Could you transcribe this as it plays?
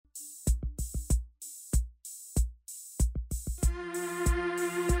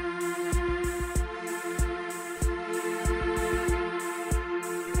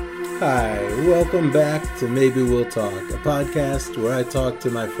Hi, welcome back to Maybe We'll Talk, a podcast where I talk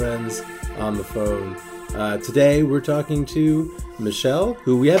to my friends on the phone. Today we're talking to Michelle,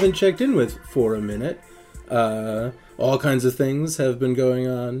 who we haven't checked in with for a minute. All kinds of things have been going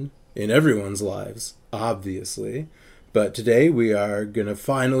on in everyone's lives, obviously. But today we are going to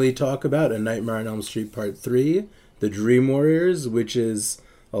finally talk about A Nightmare on Elm Street Part 3, The Dream Warriors, which is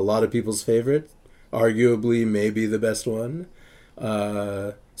a lot of people's favorite, arguably maybe the best one.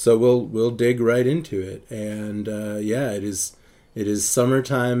 So we'll dig right into it, and it is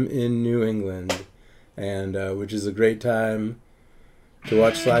summertime in New England, and which is a great time to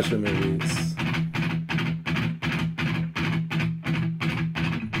watch slasher movies.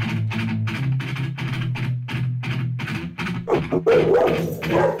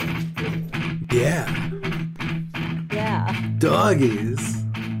 Yeah. Doggies.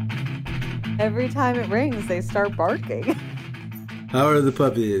 Every time it rings, they start barking. How are the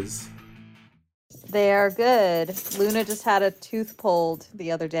puppies? They are good. Luna just had a tooth pulled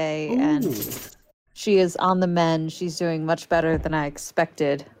the other day, and she is on the mend. She's doing much better than I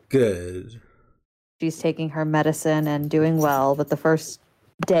expected. Good. She's taking her medicine and doing well, but the first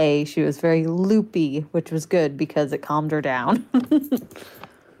day she was very loopy, which was good because it calmed her down.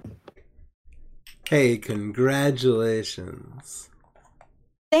 Hey, congratulations.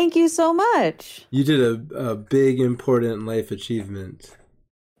 Thank you so much. You did a big, important life achievement.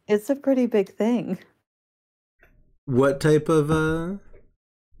 It's a pretty big thing. What type of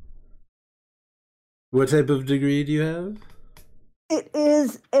degree do you have? It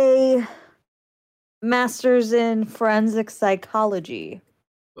is a master's in forensic psychology.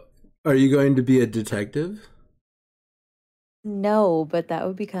 Are you going to be a detective? No, but that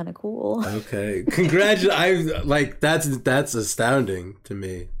would be kind of cool. Okay. That's astounding to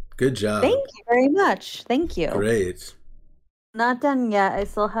me. Good job. Thank you very much. Thank you. Great. Not done yet. I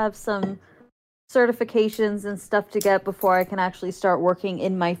still have some certifications and stuff to get before I can actually start working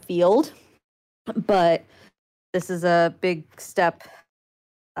in my field. But this is a big step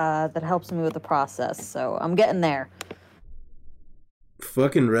that helps me with the process. So I'm getting there.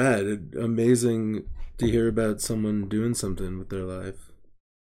 Fucking rad. Amazing to hear about someone doing something with their life.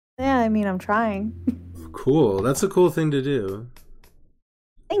 Yeah, I mean, I'm trying. Cool. That's a cool thing to do.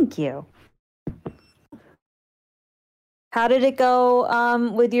 Thank you. How did it go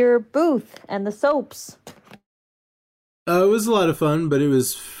with your booth and the soaps? It was a lot of fun, but it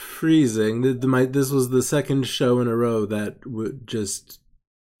was freezing. This was the second show in a row that just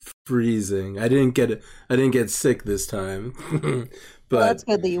freezing. I didn't get sick this time. But well, that's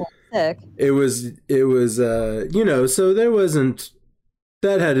good that you weren't sick. It was so there wasn't,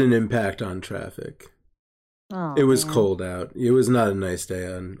 that had an impact on traffic. Oh, it was man. cold out. It was not a nice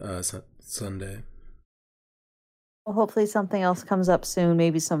day on Sunday. Well, hopefully something else comes up soon.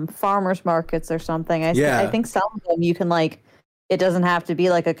 Maybe some farmers markets or something. I think some of them you can it doesn't have to be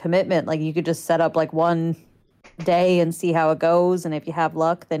like a commitment. Like you could just set up like one day and see how it goes. And if you have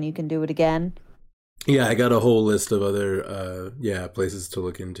luck, then you can do it again. Yeah, I got a whole list of other places to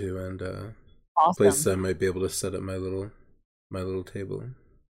look into and awesome. Places I might be able to set up my little table.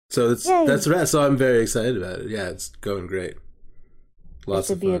 So that's right. So I'm very excited about it. Yeah, it's going great.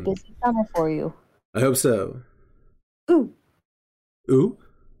 Lots of fun. It should be a busy summer for you. I hope so. Ooh. Ooh?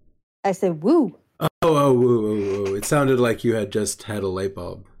 I said woo. Oh, woo. It sounded like you had just had a light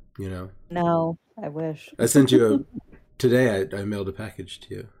bulb, you know? No, I wish. I sent you today I mailed a package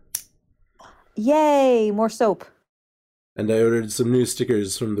to you. Yay, more soap. And I ordered some new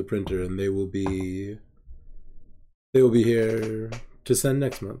stickers from the printer, and they will be here to send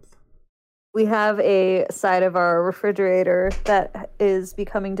next month. We have a side of our refrigerator that is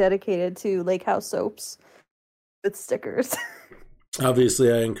becoming dedicated to Lake House soaps with stickers. Obviously,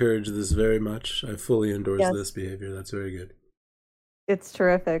 I encourage this very much. I fully endorse Yes. this behavior. That's very good. It's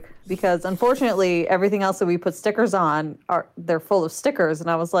terrific because unfortunately everything else that we put stickers on they're full of stickers, and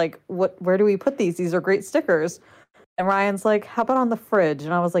I was like, where do we put these? These are great stickers. And Ryan's like, how about on the fridge?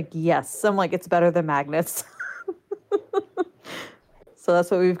 And I was like, yes. I'm like, it's better than magnets. So that's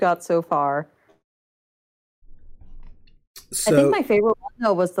what we've got so far. So, I think my favorite one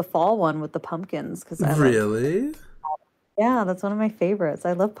though was the fall one with the pumpkins really? Yeah, that's one of my favorites.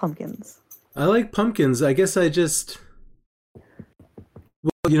 I love pumpkins. I like pumpkins. I guess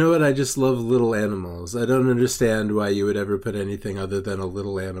you know what? I just love little animals. I don't understand why you would ever put anything other than a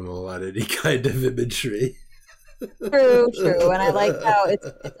little animal on any kind of imagery. True. And I like how it's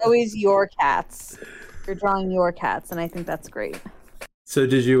always your cats. You're drawing your cats, and I think that's great. So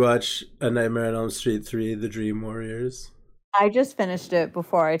did you watch A Nightmare on Elm Street 3, The Dream Warriors? I just finished it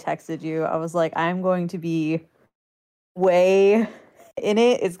before I texted you. I was like, I'm going to be way in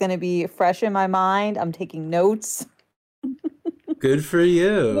it. It's going to be fresh in my mind. I'm taking notes. Good for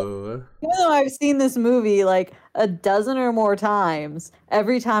you. Even though I've seen this movie like a dozen or more times,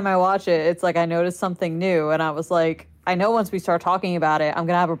 every time I watch it, it's like I notice something new. And I was like, I know once we start talking about it, I'm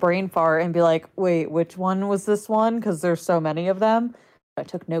going to have a brain fart and be like, wait, which one was this one? Because there's so many of them. I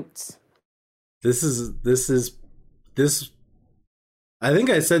took notes. This. I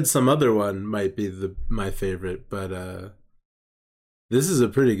think I said some other one might be my favorite, but this is a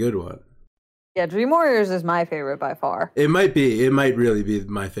pretty good one. Yeah, Dream Warriors is my favorite by far. It might be. It might really be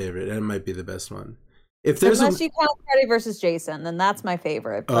my favorite, and it might be the best one. If there's Unless you count Freddy versus Jason, then that's my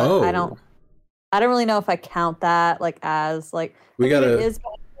favorite. But I don't really know if I count that like as like we got a like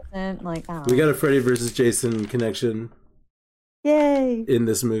I don't know. We got a Freddy versus Jason connection. Yay! In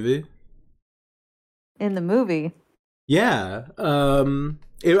this movie. In the movie. Yeah. I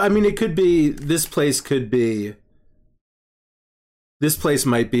mean, it could be. This place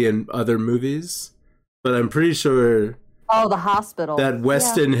might be in other movies, but I'm pretty sure. Oh, the hospital. That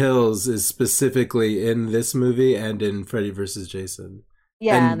Weston Hills is specifically in this movie and in Freddy vs. Jason.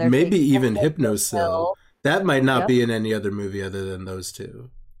 Yeah, and maybe even Hypnocil. That might not be in any other movie other than those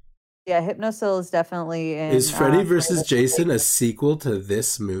two. Yeah, Hypnocil is definitely in. Is Freddy vs. Jason a sequel to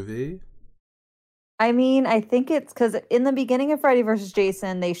this movie? I mean, I think it's because in the beginning of Freddy vs.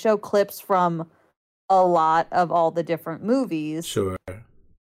 Jason, they show clips from a lot of all the different movies. Sure.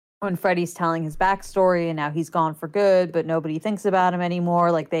 When Freddy's telling his backstory and now he's gone for good, but nobody thinks about him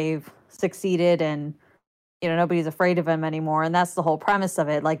anymore. Like they've succeeded and, nobody's afraid of him anymore. And that's the whole premise of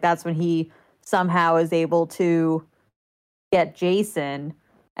it. Like that's when he somehow is able to get Jason,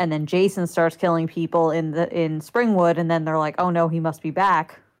 and then Jason starts killing people in Springwood. And then they're like, oh no, he must be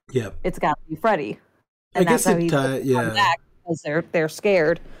back. Yep. It's got to be Freddy. And I guess that's how he's back because they're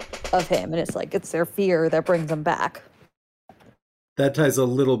scared of him, and it's like it's their fear that brings them back. That ties a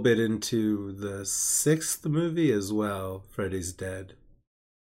little bit into the 6th movie as well, Freddy's Dead.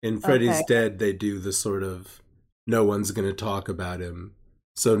 In Freddy's Dead, they do the sort of no one's going to talk about him.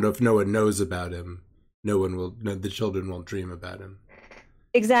 So if no one knows about him, the children won't dream about him.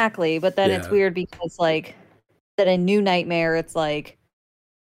 Exactly, but then it's weird because like that in New Nightmare, it's like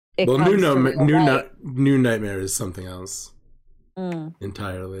New Nightmare is something else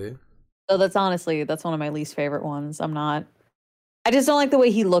entirely. So that's one of my least favorite ones. I just don't like the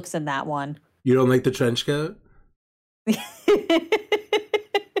way he looks in that one. You don't like the trench coat?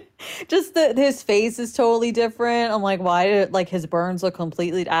 Just his face is totally different. I'm like, why did his burns look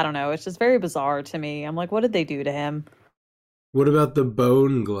completely? I don't know. It's just very bizarre to me. I'm like, what did they do to him? What about the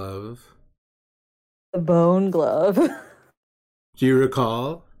bone glove? The bone glove. Do you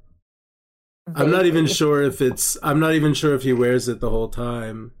recall? Vaguely. I'm not even sure if he wears it the whole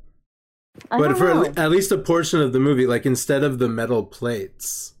time. But for at least a portion of the movie, like instead of the metal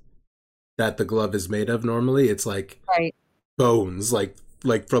plates that the glove is made of normally, it's like bones, like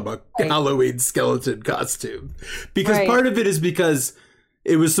from a Halloween skeleton costume. Because part of it is because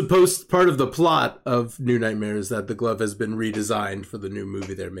it was part of the plot of New Nightmare is that the glove has been redesigned for the new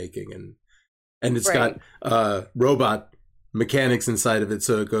movie they're making, and it's got robot mechanics inside of it,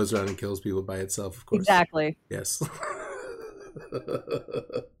 so it goes around and kills people by itself, of course. Exactly. Yes.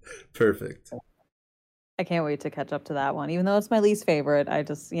 Perfect. I can't wait to catch up to that one, even though it's my least favorite. I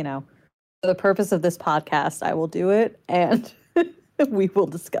just, for the purpose of this podcast, I will do it, and we will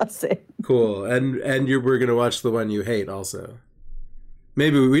discuss it. Cool. And we're going to watch the one you hate also.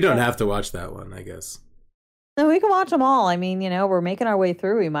 Maybe we don't have to watch that one, I guess. No, we can watch them all. I mean, we're making our way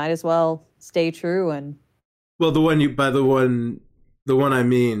through. We might as well stay true and... Well, the one I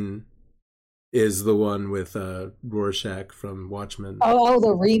mean is the one with Rorschach from Watchmen. Oh,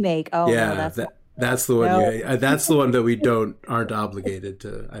 the remake. Oh, yeah, no, that's the one. No. That's the one that we aren't obligated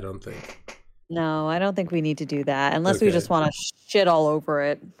to. I don't think. No, I don't think we need to do that unless we just want to shit all over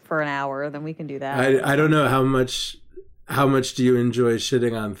it for an hour. Then we can do that. I don't know how much do you enjoy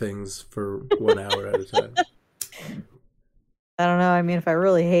shitting on things for 1 hour at a time. I don't know. I mean, if I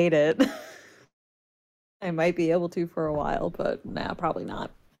really hate it, I might be able to for a while, but probably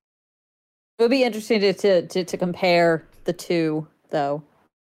not. It would be interesting to compare the two, though.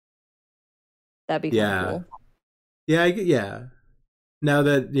 That'd be kind of cool. Yeah. Now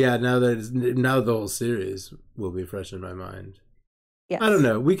the whole series will be fresh in my mind. Yes. I don't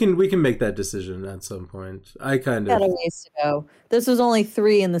know. We can make that decision at some point. I kind of got a ways to go. This was only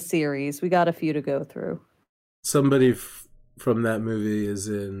 3 in the series. We got a few to go through. Somebody from that movie is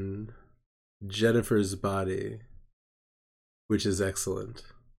in Jennifer's Body, which is excellent.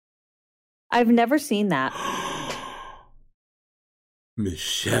 I've never seen that.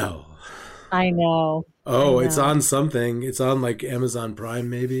 Michelle. I know. I Oh, it's know. on something. It's on like Amazon Prime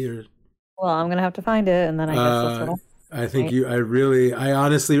maybe, or Well, I'm gonna have to find it, and then I guess that's what uh I'll I think write. you I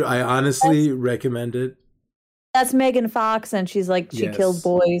honestly recommend it. That's Megan Fox, and she's like she kills Yes.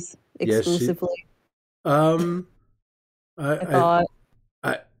 boys Yes, she exclusively. um I I thought.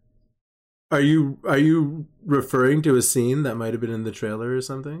 I are you referring to a scene that might have been in the trailer or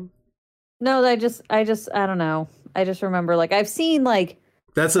something? No, I don't know. I just remember like I've seen like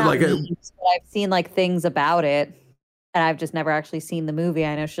That's not like a memes, but I've seen like things about it, and I've just never actually seen the movie.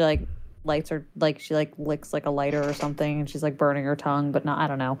 I know she like lights her like she like licks like a lighter or something, and she's like burning her tongue, but not I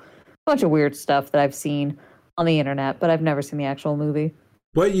don't know. A bunch of weird stuff that I've seen on the internet, but I've never seen the actual movie.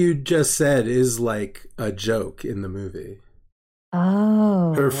 what you just said is like a joke in the movie. Her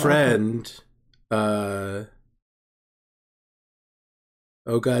Oh, okay. friend, oh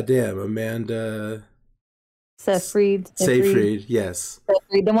goddamn, Amanda Seyfried, Seyfried, yes.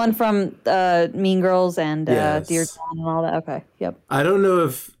 The one from Mean Girls and Dear Yes. John and all that. Okay, yep. I don't know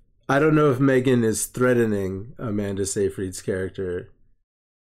if Megan is threatening Amanda Seyfried's character,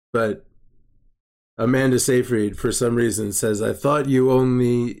 but Amanda Seyfried for some reason says, "I thought you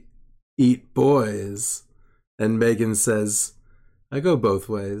only eat boys." And Megan says, "I go both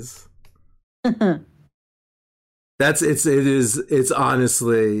ways."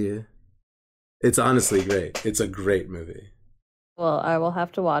 It's honestly great. It's a great movie. Well, I will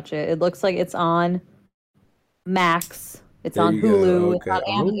have to watch it. It looks like it's on Max. It's There on you go. Hulu. It's on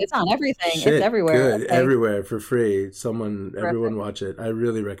Okay. Amazon. Oh, It's on everything. It's shit. everywhere. Good. Okay, Everywhere for free. terrific. Everyone watch it. I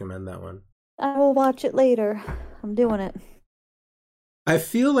really recommend that one. I will watch it later. I'm doing it. I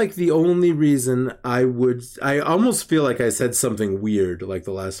feel like the only reason I almost feel like I said something weird like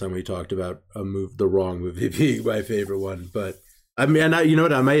the last time we talked about the wrong movie being my favorite one. But I mean, you know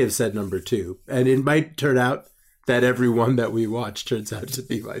what? I may have said number two, and it might turn out that every one that we watch turns out to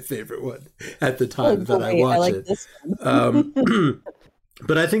be my favorite one at the Oh, time that I great. I watch like it. this Um, one.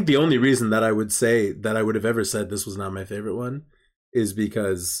 but I think the only reason that I would say that I would have ever said this was not my favorite one is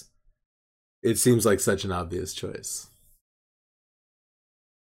because it seems like such an obvious choice.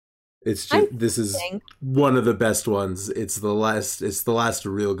 It's I just this is think, one of the best ones. It's the last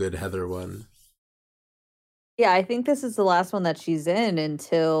real good Heather one. yeah, I think this is the last one that she's in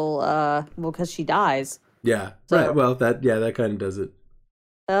until, well, because she dies. Yeah, right. So Well, that kind of does it.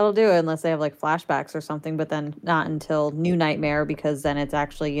 that'll do it unless they have like flashbacks or something, but then not until New Nightmare because then it's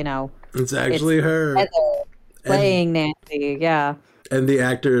actually, It's it's actually her, Heather and playing Nancy. Yeah. the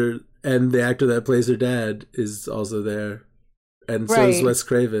actor that plays her dad is also there, and so is Right. Wes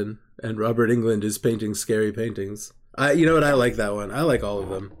Craven, and Robert Englund is painting scary paintings. You know what? I like that one. I like all of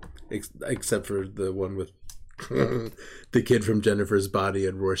them, except for the one with the kid from Jennifer's Body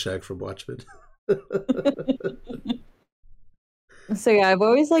and Rorschach from Watchmen. So yeah, I've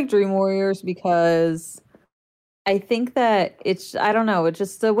always liked Dream Warriors because I think that I don't know, it's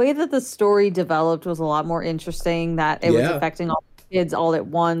just the way that the story developed was a lot more interesting, that it was Yeah, affecting all the kids all at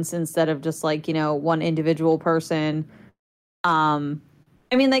once instead of just like, one individual person. Um,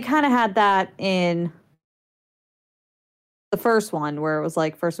 I mean, they kind of had that in the first one where it was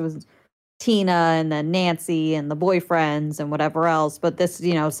like first it was Tina and then Nancy and the boyfriends and whatever else. But this,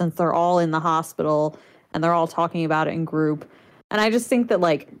 since they're all in the hospital and they're all talking about it in group. And I just think that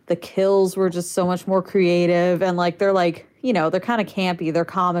like the kills were just so much more creative and like they're like, they're kind of campy, they're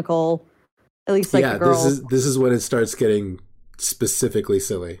comical, at least like the yeah. This girls. is this is when it starts getting specifically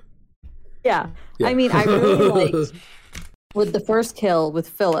silly. Yeah. Yeah. I mean, I really liked with the first kill with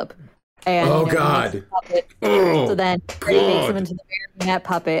Philip. And Oh he makes a God. puppet. So Oh then Freddy makes him God. into the marionette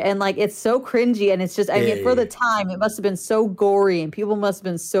puppet. And like it's so cringy and it's just I mean, for the Hey. time it must have been so gory and people must have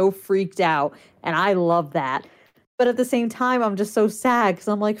been so freaked out. And I love that. But at the same time, I'm just so sad because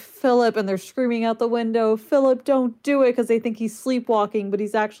I'm like, Philip, and they're screaming out the window, Philip, don't do it, because they think he's sleepwalking, but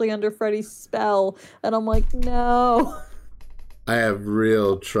he's actually under Freddy's spell. And I'm like, no. I have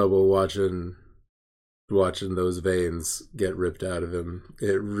real trouble watching those veins get ripped out of him.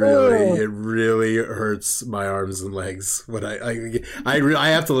 Oh, It really hurts my arms and legs when I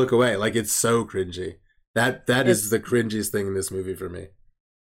have to look away. Like it's so cringy. That is it's the cringiest thing in this movie for me.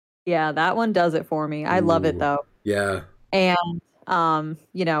 yeah, that one does it for me. I love it Ooh, though. yeah. And when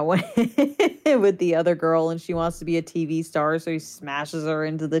with the other girl and she wants to be a TV star, so he smashes her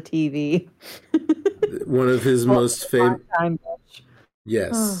into the TV. One of his Well, most famous, time bitch. Oh,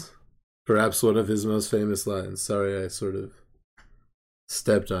 yes, perhaps one of his most famous lines. Sorry, I sort of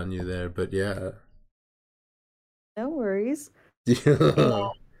stepped on you there, but yeah. no worries. And Yeah.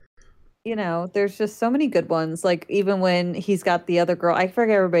 you know, there's just so many good ones. Like even when he's got the other girl, I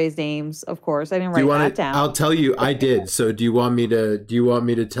forget everybody's names, of course. I didn't Do you write that want to? down. I'll tell you. I did. So do you want me to? Do you want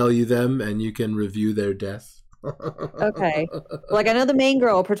me to tell you them, and you can review their death? Okay. Like I know the main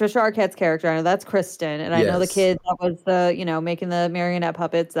girl, Patricia Arquette's character, I know that's Kristen. And I know the Yes. kid that was the, making the marionette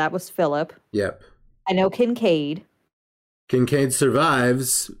puppets, that was Philip. Yep. I know Kincaid. Kincaid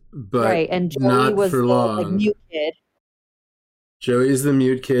survives, but Right. And Joey not was for the like long. mute kid. Joey's the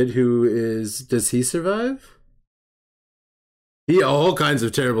mute kid who is. Does he survive? He all kinds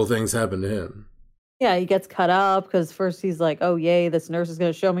of terrible things happen to him. Yeah, he gets cut up because first he's like, oh, yay, this nurse is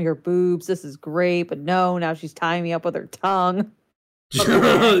going to show me her boobs. This is great. But no, now she's tying me up with her tongue.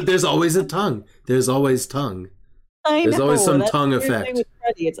 There's always a tongue. There's always tongue. There's always some That's tongue the weird thing effect. with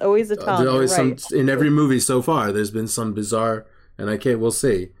Freddy. It's always a tongue. There's always You're right. some in every movie so far. There's been some bizarre, and I can't. We'll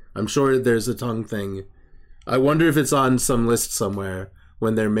see. I'm sure there's a tongue thing. I wonder if it's on some list somewhere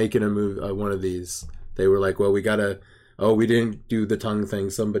when they're making a movie. One of these, they were like, "Well, we gotta. Oh, we didn't do the tongue thing.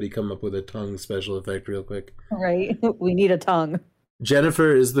 Somebody come up with a tongue special effect real quick." Right. We need a tongue.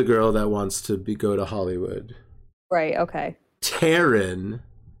 Jennifer is the girl that wants to go to Hollywood. Right. Okay. Taryn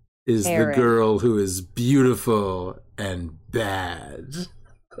is the Taryn. girl who is beautiful and bad.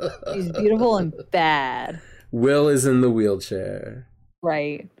 She's beautiful and bad. Will is in the wheelchair.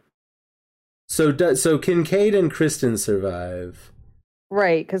 Right. So Kincaid and Kristen survive,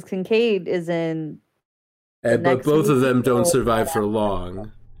 Right. Because Kincaid is in. but next both of movie, them don't so- survive for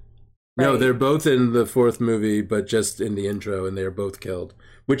long. No, Right. they're both in the fourth movie, but just in the intro, and they're both killed,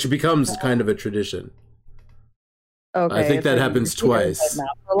 which becomes kind of a tradition. Okay. I think that so happens you hear, twice. but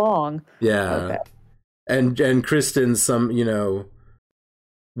not for long. Yeah, Okay. and Kristen,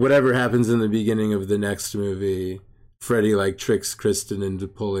 whatever happens in the beginning of the next movie, Freddy like tricks Kristen into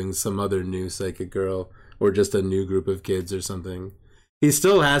pulling some other new psychic girl or just a new group of kids or something. He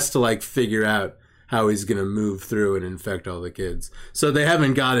still has to like figure out how he's gonna move through and infect all the kids. So they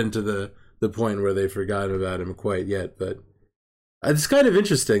haven't gotten to the point where they've forgotten about him quite yet, but it's kind of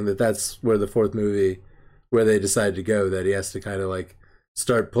interesting that that's where the fourth movie, where they decide to go, that he has to kind of like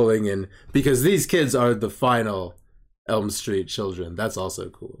start pulling in, because these kids are the final Elm Street children. That's also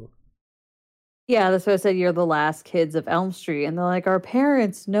cool. Yeah, that's what I said. You're the last kids of Elm Street. And they're like, our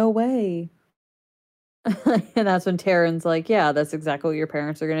parents, no way. And that's when Taryn's like, yeah, that's exactly what your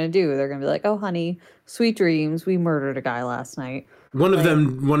parents are going to do. They're going to be like, oh, honey, sweet dreams. We murdered a guy last night. One of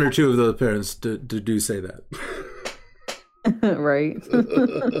them, one or two of those parents do say that. Right.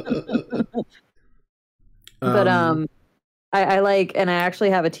 But I like, and I actually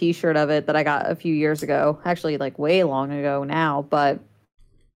have a T-shirt of it that I got a few years ago, actually like way long ago now, but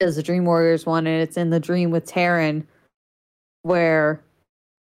it's the Dream Warriors one, and it's in the dream with Taryn where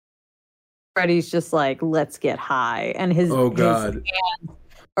Freddy's just like, let's get high, and his Oh his God! hands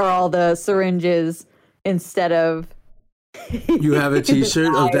are all the syringes instead of. You have a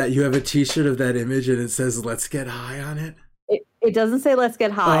T-shirt of that. You have a T-shirt of that image, and it says "Let's get high" on it. It doesn't say let's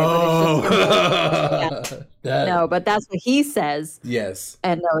get high, but it's just no, but that's what he says. Yes.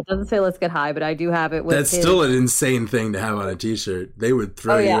 And no, it doesn't say let's get high, but I do have it with That's still an insane thing to have on a T-shirt. They would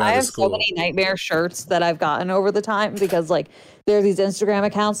throw you out I of have school. so many nightmare shirts that I've gotten over the time because like there are these Instagram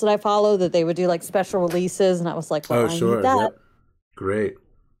accounts that I follow that they would do like special releases, and I was like, well, Oh I sure. need that. Yep. Great.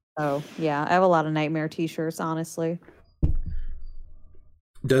 So yeah, I have a lot of nightmare T-shirts, honestly.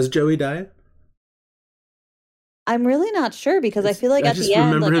 Does Joey die? I'm really not sure because I feel like at just the end,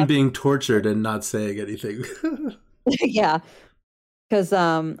 remember like, him being tortured and not saying anything. yeah, because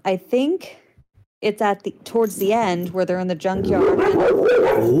I think it's at the towards the end where they're in the junkyard.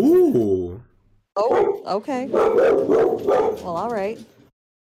 Ooh. Oh, okay. Well, all right.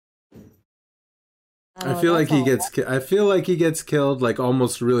 I feel like he gets. I feel like he gets killed like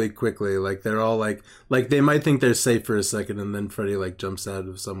almost really quickly. Like they're all like they might think they're safe for a second, and then Freddy like jumps out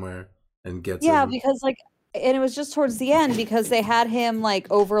of somewhere and gets him. because like, and it was just towards the end because they had him like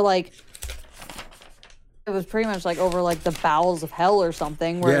over like. It was pretty much like over like the bowels of hell or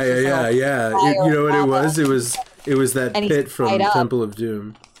something. Where Yeah. You know what it was? It was that And he's pit from tied up. Temple of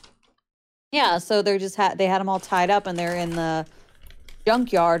Doom. Yeah, so they're just they had them all tied up, and they're in the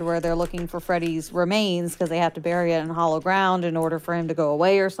junkyard where they're looking for Freddy's remains because they have to bury it in hollow ground in order for him to go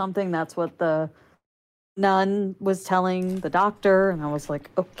away or something. That's what the nun was telling the doctor, and I was like,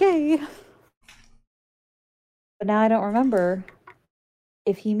 okay. But now I don't remember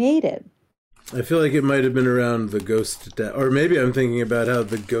if he made it. I feel like it might have been around the ghost dad, or maybe I'm thinking about how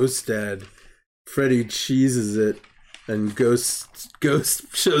the ghost dad, Freddy cheeses it, and Ghost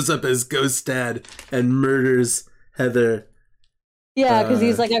shows up as Ghost Dad and murders Heather Yeah, because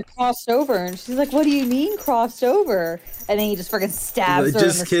he's like, I crossed over, and she's like, "What do you mean crossed over?" And then he just freaking stabs her.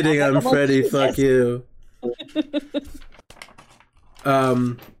 Just kidding, stomach. I'm Freddy. Fuck you.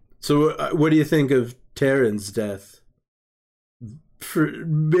 So what do you think of Taryn's death?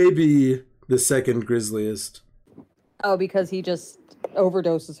 Maybe the second grisliest. Oh, because he just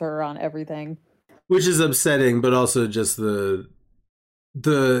overdoses her on everything, which is upsetting, but also just the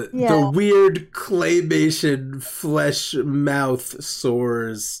weird claymation flesh mouth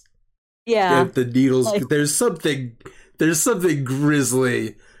sores. Yeah, the needles. Like, there's something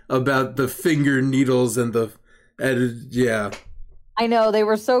grisly about the finger needles and yeah. I know, they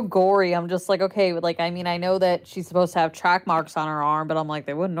were so gory. I'm just like, okay, like, I mean, I know that she's supposed to have track marks on her arm, but I'm like,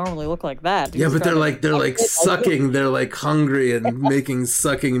 they wouldn't normally look like that. Yeah, but they're like sucking. They're like hungry and making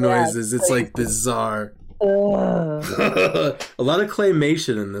sucking noises. It's like bizarre. A lot of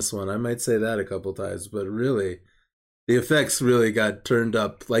claymation in this one. I might say that a couple times, but really, the effects really got turned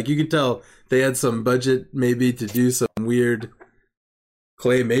up. Like, you could tell they had some budget maybe to do some weird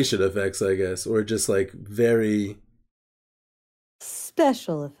claymation effects, I guess, or just like very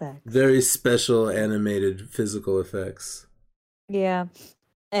special effects. Very special animated physical effects. Yeah.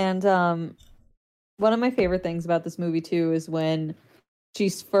 And one of my favorite things about this movie too is when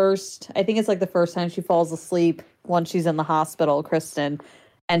she's first, I think it's like the first time she falls asleep once she's in the hospital, Kristen,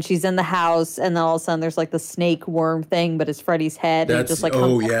 and she's in the house, and then all of a sudden there's like the snake worm thing, but it's Freddy's head. That's, and it just like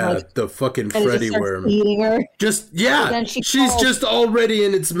the fucking Freddy worm. Eating her. She's just already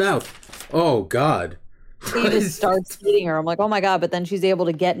in its mouth. Oh God. He just starts eating her. I'm like, oh my God. But then she's able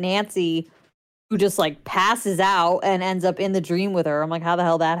to get Nancy, who just like passes out and ends up in the dream with her. I'm like, how the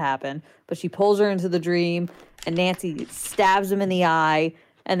hell that happened? But she pulls her into the dream, and Nancy stabs him in the eye,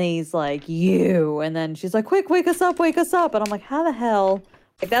 and then he's like, you. And then she's like, quick, wake us up, wake us up. And I'm like, how the hell?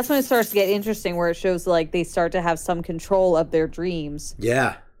 Like, that's when it starts to get interesting, where it shows like they start to have some control of their dreams.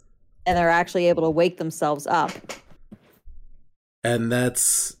 Yeah. And they're actually able to wake themselves up. And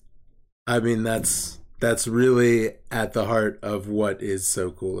that's really at the heart of what is so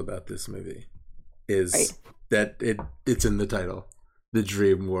cool about this movie, is that it's in the title, The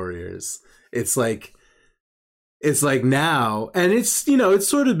Dream Warriors. It's like now, and it's, you know, it's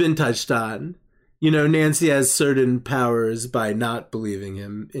sort of been touched on. You know, Nancy has certain powers by not believing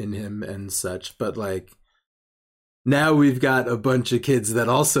in him and such, but like now we've got a bunch of kids that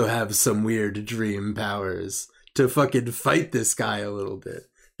also have some weird dream powers to fucking fight this guy a little bit.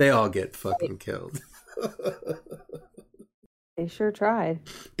 They all get fucking killed. They sure tried.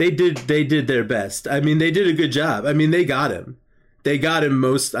 They did their best. I mean, they did a good job. I mean, they got him. They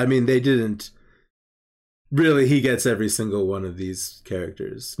didn't really. He gets every single one of these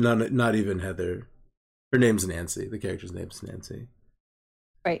characters. Not even Heather. Her name's Nancy. The character's name's Nancy.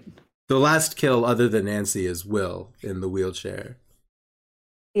 Right. The last kill other than Nancy is Will in the wheelchair.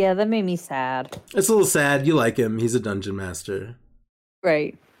 Yeah, that made me sad. It's a little sad. You like him. He's a dungeon master.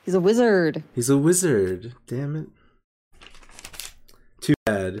 Right. He's a wizard. He's a wizard. Damn it. Too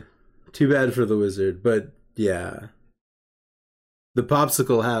bad. Too bad for the wizard. But yeah. The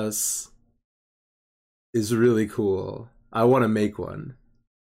popsicle house is really cool. I want to make one.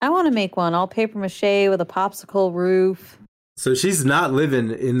 I want to make one. All paper mache with a popsicle roof. So she's not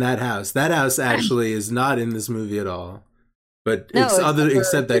living in that house. That house actually is not in this movie at all. But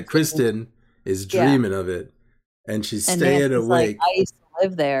except that Kristen is dreaming of it. And she's staying awake. Like, I used to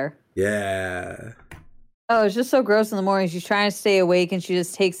live there. Yeah. Oh, it's just so gross in the morning. She's trying to stay awake, and she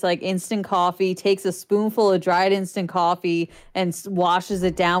just takes like instant coffee, takes a spoonful of dried instant coffee, and washes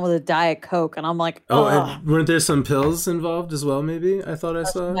it down with a Diet Coke. And I'm like, oh. And weren't there some pills involved as well? Maybe I thought I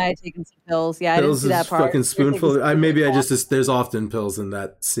saw. I had taken some pills. Yeah, pills, I didn't see that part. Fucking spoonful. There's often pills in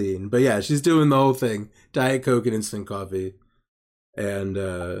that scene, but yeah, she's doing the whole thing: Diet Coke and instant coffee, and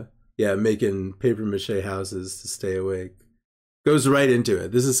making paper mache houses to stay awake. Goes right into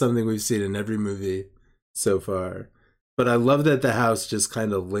it. This is something we've seen in every movie so far, but I love that the house just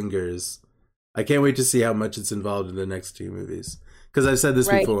kind of lingers. I can't wait to see how much it's involved in the next two movies, because I've said this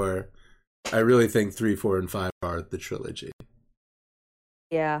before. I really think 3, 4, and 5 are the trilogy.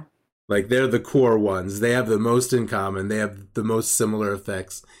 Yeah, like they're the core ones. They have the most in common. They have the most similar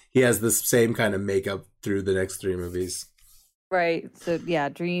effects. He has the same kind of makeup through the next 3 movies. Right. So yeah,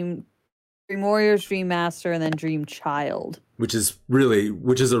 Dream Warriors, Dream Master, and then Dream Child, which is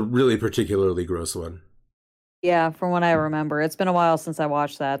a really particularly gross one. Yeah, from what I remember. It's been a while since I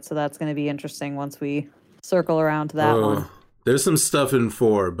watched that, so that's going to be interesting once we circle around to that one. There's some stuff in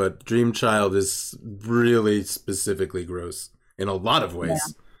 4, but Dream Child is really specifically gross in a lot of ways.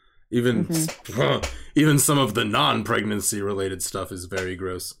 Yeah. Even some of the non-pregnancy related stuff is very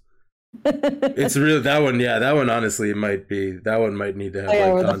gross. It's really that one. Yeah, that one honestly might be. That one might need to have Oh, yeah,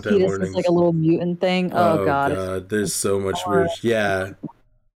 like where the content fetus is like warnings. a little mutant thing. Oh Oh God. god, there's so much weird. It's Yeah,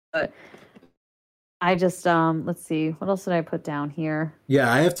 but I just let's see. What else did I put down here?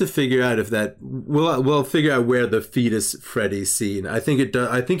 yeah. I have to figure out if that. We'll figure out where the fetus Freddy scene. I think it does.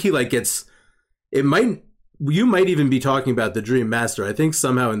 I think he like gets. It might. You might even be talking about the Dream Master. I think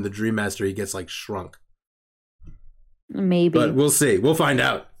somehow in the Dream Master he gets like shrunk. Maybe. But we'll see. We'll find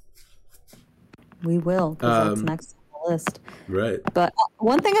out. We will, because that's next on the list. Right. But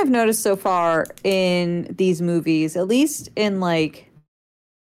one thing I've noticed so far in these movies, at least in like,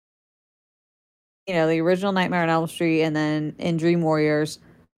 the original Nightmare on Elm Street and then in Dream Warriors,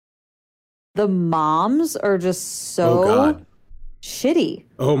 the moms are just Oh so god. shitty.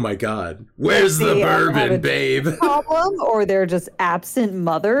 Oh my god. Where's the They have bourbon, a babe? problem, or they're just absent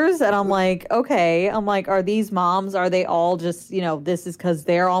mothers. And I'm like, okay. I'm like, are these moms, are they all just, this is because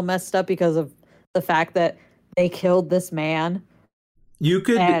they're all messed up because of the fact that they killed this man? You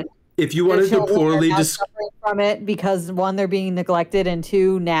could, And if you their wanted to children are poorly now describe. suffering from it because one, they're being neglected, and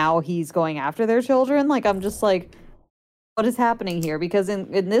two, now he's going after their children. Like, I'm just like, what is happening here? Because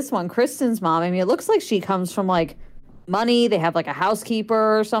in this one, Kristen's mom, I mean, it looks like she comes from like money. They have like a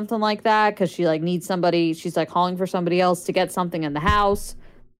housekeeper or something like that because she like needs somebody. She's like calling for somebody else to get something in the house.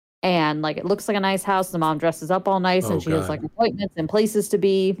 And like, it looks like a nice house. The mom dresses up all nice, Oh, and she has God. like appointments and places to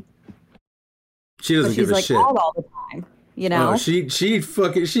be. She But doesn't she's give a like shit. out all the time, Oh,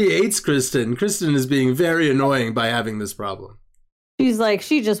 she hates Kristen. Kristen is being very annoying by having this problem. She's like,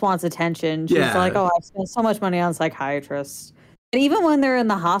 she just wants attention. She's Yeah. like, oh, I've spent so much money on psychiatrists. And even when they're in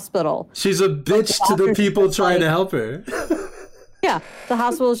the hospital, She's a bitch to the doctor's people just trying like- to help her. yeah, the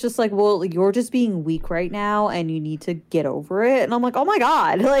hospital is just like, well, you're just being weak right now and you need to get over it. And I'm like, oh my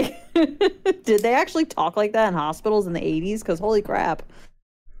God. Like, did they actually talk like that in hospitals in the 80s? Because holy crap.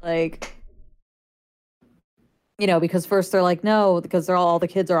 Like, because first they're like, no, because all the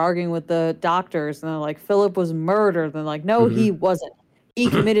kids are arguing with the doctors. And they're like, Philip was murdered. And they're like, no, he wasn't. He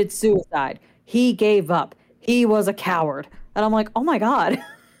committed suicide. He gave up. He was a coward. And I'm like, oh my God.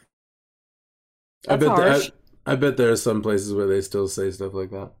 That's harsh. I bet there are some places where they still say stuff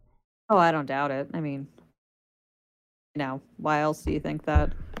like that. Oh, I don't doubt it. I mean, why else do you think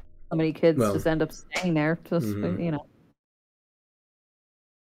that so many kids Well, just end up staying there? Just, mhm.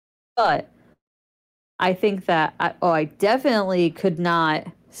 But I think that I definitely could not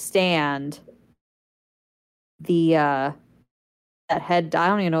stand the that head. I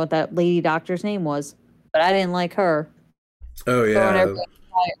don't even know what that lady doctor's name was, but I didn't like her. Oh Throwing yeah. everybody in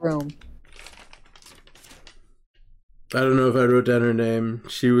a quiet room. I don't know if I wrote down her name.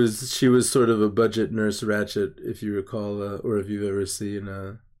 She was sort of a budget Nurse Ratchet, if you recall, or if you've ever seen.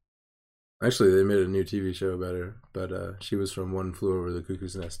 Actually, they made a new TV show about her, but she was from One Flew Over the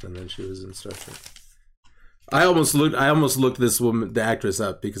Cuckoo's Nest, and then she was in Star Trek. I almost looked this woman, the actress,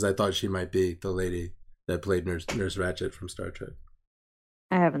 up because I thought she might be the lady that played Nurse Ratchet from Star Trek.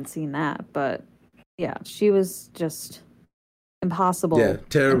 I haven't seen that, but yeah, she was just impossible. Yeah,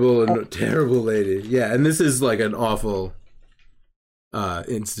 terrible lady. Yeah, and this is like an awful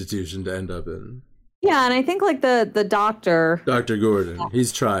institution to end up in. Yeah, and I think like the doctor, Dr. Gordon,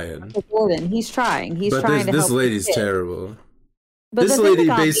 he's trying. Gordon, he's trying. He's But trying to this help the lady's kid. terrible. But This the thing lady that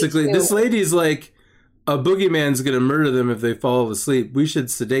got me basically, too- this lady's like, a boogeyman's gonna murder them if they fall asleep. We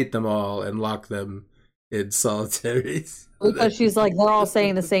should sedate them all and lock them in solitaries. because she's like, they're all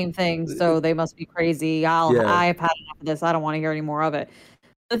saying the same thing, so they must be crazy. Yeah. I've had enough of this. I don't want to hear any more of it.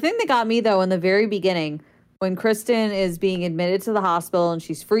 The thing that got me though in the very beginning, when Kristen is being admitted to the hospital and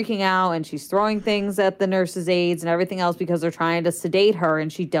she's freaking out and she's throwing things at the nurses' aides and everything else because they're trying to sedate her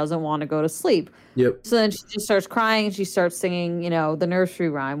and she doesn't want to go to sleep. Yep. So then she just starts crying and she starts singing, the nursery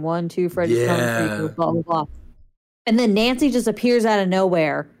rhyme. 1, 2, Freddy's Yeah. coming for you, blah, blah, blah. And then Nancy just appears out of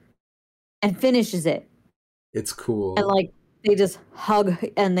nowhere and finishes it. It's cool. And like they just hug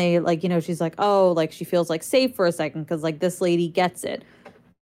and they like, she's like, oh, like she feels like safe for a second because like this lady gets it.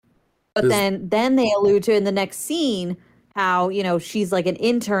 But This- then they allude to in the next scene how, she's like an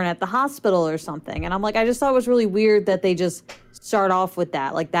intern at the hospital or something. And I'm like, I just thought it was really weird that they just start off with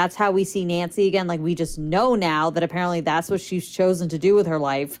that. Like that's how we see Nancy again. Like we just know now that apparently that's what she's chosen to do with her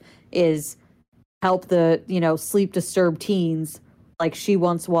life is help the, sleep disturbed teens like she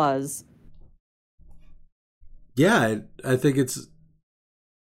once was. Yeah, I think it's.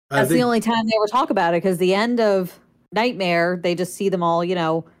 That's the only time they ever talk about it because the end of Nightmare, they just see them all,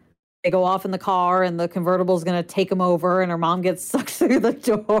 they go off in the car and the convertible is going to take them over and her mom gets sucked through the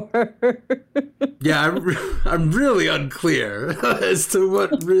door. Yeah, I'm really unclear as to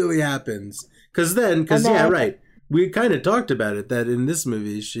what really happens. Because And yeah, then- right. We kind of talked about it that in this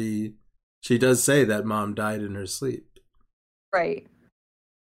movie she She does say that mom died in her sleep. Right.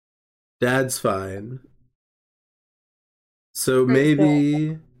 Dad's fine. So Right, so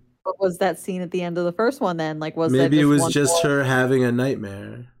maybe what was that scene at the end of the first one then? Like, was that maybe it just was one just more? her having a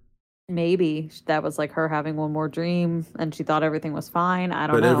nightmare. Maybe that was like her having one more dream and she thought everything was fine. I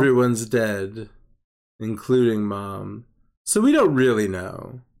don't But know. everyone's dead, including mom. So we don't really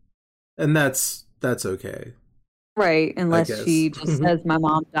know. And that's okay, Right, I unless guess. she just says my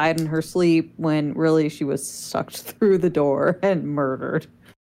mom died in her sleep when really she was sucked through the door and murdered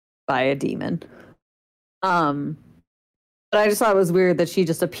by a demon. Um, but I just thought it was weird that she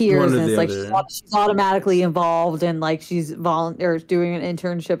just appears One or and it's the like other. she's automatically involved and like she's volunteer doing an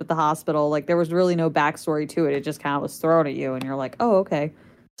internship at the hospital. Like there was really no backstory to it. It just kind of was thrown at you and you're like, oh, okay.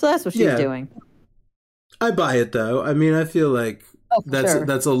 So that's what she's Yeah. doing. I buy it though. I mean, I feel like Oh, for sure.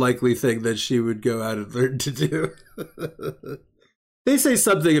 that's a likely thing that she would go out and learn to do. They say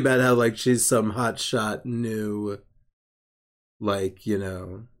something about how like she's some hotshot new, like, you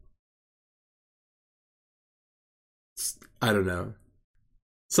know, I don't know.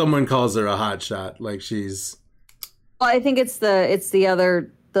 Someone calls her a hotshot, like she's Well, I think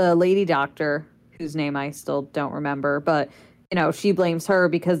the lady doctor whose name I still don't remember, but she blames her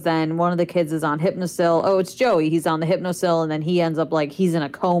because then one of the kids is on Hypnosil. Oh, it's Joey. He's on the Hypnosil, and then he ends up like he's in a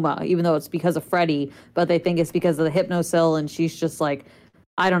coma, even though it's because of Freddy, but they think it's because of the Hypnosil, and she's just like,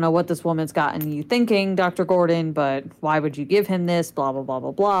 I don't know what this woman's gotten you thinking, Dr. Gordon, but why would you give him this? Blah blah blah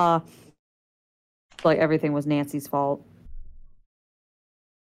blah blah. Like everything was Nancy's fault.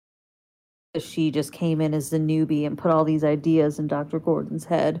 She just came in as the newbie and put all these ideas in Dr. Gordon's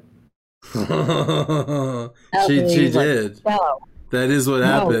head. she He's like, did. no, That is what no,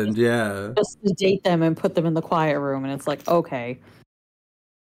 happened, yeah. just to date them and put them in the quiet room. And it's like, okay.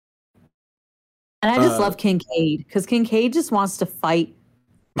 And I just love Kincaid because Kincaid just wants to fight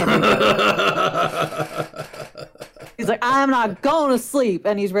everybody. He's like, I'm not going to sleep.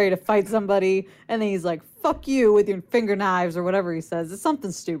 And he's ready to fight somebody. And then he's like, fuck you with your finger knives or whatever he says. It's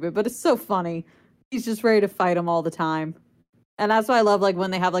something stupid, but it's so funny. He's just ready to fight them all the time. And that's why I love like when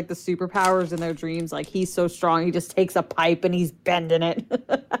they have like the superpowers in their dreams. Like he's so strong, he just takes a pipe and he's bending it.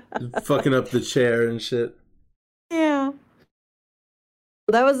 Fucking up the chair and shit. Yeah.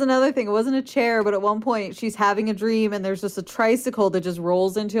 That was another thing. It wasn't a chair, but at one point she's having a dream and there's just a tricycle that just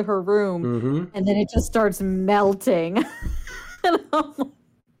rolls into her room and then it just starts melting.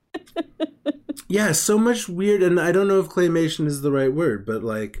 Yeah, so much weird, and I don't know if claymation is the right word, but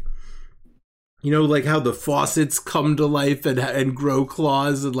like, you know, like how the faucets come to life and grow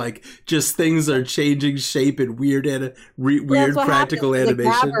claws, and like just things are changing shape in weird weird practical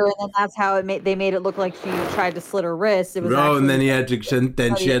animation. And then that's how they made it look like she tried to slit her wrist. It was and then she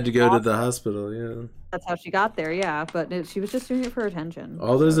had to go to the hospital. Yeah, that's how she got there. Yeah, but she was just doing it for attention.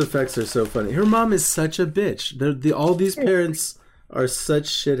 All those effects are so funny. Her mom is such a bitch. All these parents are such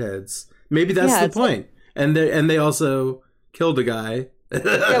shitheads. Maybe that's the point. Like, and they also killed a guy.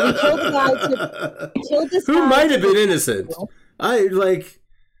 Yeah, we killed the guy. We killed this guy who might have been innocent. I like,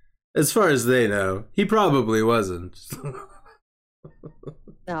 as far as they know, he probably wasn't.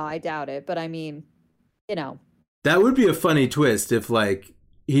 No, I doubt it. But I mean, that would be a funny twist if like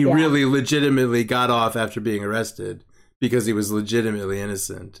he really legitimately got off after being arrested because he was legitimately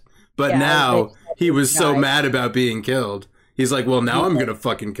innocent. But now he was so mad about being killed. He's like, well, now I'm gonna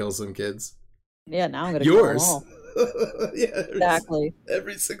fucking kill some kids. Yeah, now I'm gonna yours. Kill them all. Yeah, exactly.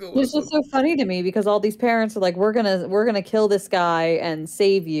 Every single one. It's just so funny to me because all these parents are like, we're gonna kill this guy and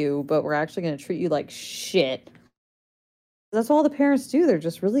save you, but we're actually gonna treat you like shit. That's all the parents do. They're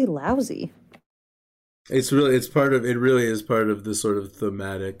just really lousy. It really is part of the sort of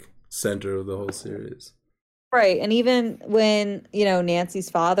thematic center of the whole series. Right. And even when, Nancy's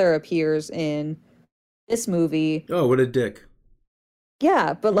father appears in this movie. Oh, what a dick.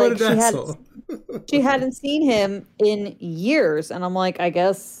 Yeah, but like she hadn't seen him in years. And I'm like, I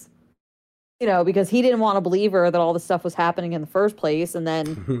guess, because he didn't want to believe her that all this stuff was happening in the first place. And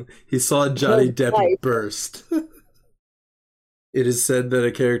then he saw Johnny Depp burst. It is said that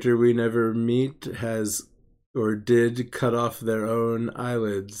a character we never meet has or did cut off their own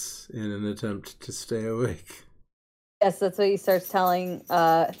eyelids in an attempt to stay awake. Yes, that's what he starts telling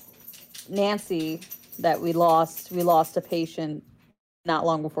Nancy, that we lost a patient not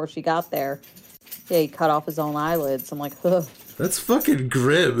long before she got there. Yeah, he cut off his own eyelids. I'm like, ugh. That's fucking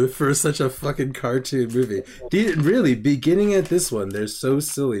grim for such a fucking cartoon movie. Really, beginning at this one, they're so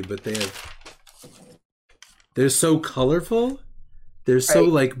silly, but they're so colorful. They're so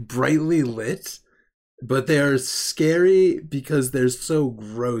like brightly lit, but they are scary because they're so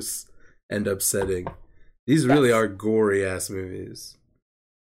gross and upsetting. These really are gory ass movies.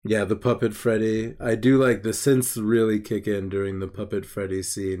 Yeah, the Puppet Freddy. I do like the synths really kick in during the Puppet Freddy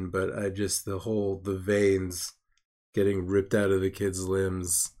scene, but I just the veins getting ripped out of the kid's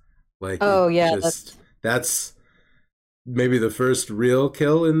limbs, like it Oh yeah, just that's maybe the first real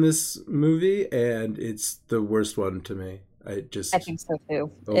kill in this movie, and it's the worst one to me. I think so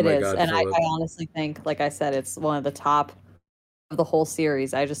too. Oh It my is, God, and I Philip. honestly think, like I said, it's one of the top of the whole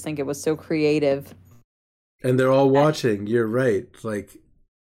series. I just think it was so creative. And they're all watching. You're right. Like,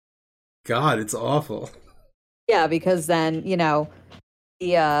 God, it's awful. Yeah, because then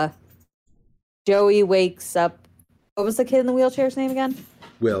the Joey wakes up. What was the kid in the wheelchair's name again?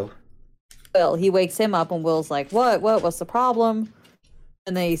 Will. Will. He wakes him up, and Will's like, "What? What's the problem?"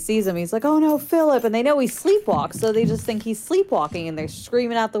 And then he sees him. He's like, "Oh no, Philip!" And they know he sleepwalks, so they just think he's sleepwalking. And they're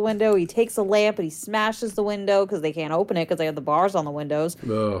screaming out the window. He takes a lamp and he smashes the window because they can't open it because they have the bars on the windows.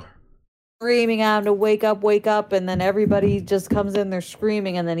 Oh. Screaming at him to wake up, wake up. And then everybody just comes in. They're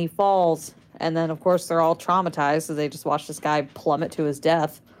screaming, and then he falls. And then, of course, they're all traumatized because they just watched this guy plummet to his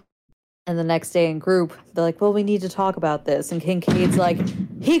death. And the next day in group, they're like, "Well, we need to talk about this." And Kincaid's like,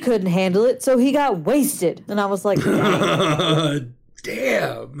 "He couldn't handle it, so he got wasted." And I was like,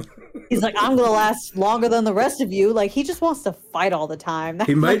 damn. He's like, "I'm gonna last longer than the rest of you." Like, he just wants to fight all the time.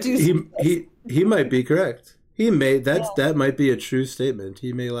 He might he might be correct. That might be a true statement.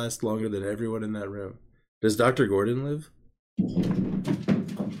 He may last longer than everyone in that room. Does Dr. Gordon live?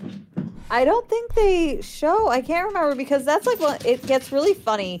 I don't think they show. I can't remember because that's like it gets really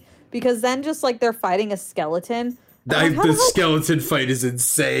funny because then just like they're fighting a skeleton. The skeleton fight is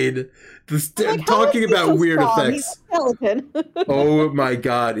insane. Like, talking about so weird strong? effects. He's a skeleton. Oh my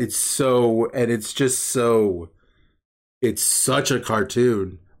God, it's such a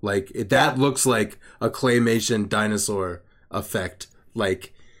cartoon. Like that looks like a claymation dinosaur effect.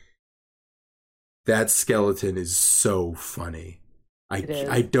 Like that skeleton is so funny.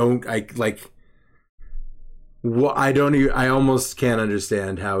 I almost can't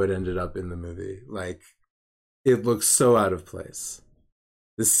understand how it ended up in the movie. Like, it looks so out of place.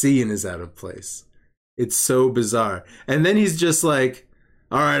 The scene is out of place. It's so bizarre. And then he's just like,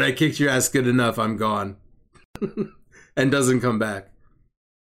 "All right, I kicked your ass good enough. I'm gone." And doesn't come back.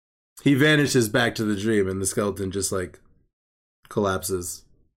 He vanishes back to the dream and the skeleton just like collapses.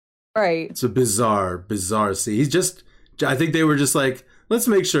 Right. It's a bizarre scene. I think they were just like, "Let's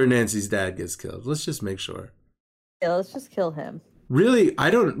make sure Nancy's dad gets killed. Let's just make sure." Yeah, let's just kill him. Really,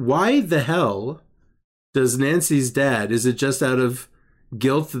 why the hell does Nancy's dad, is it just out of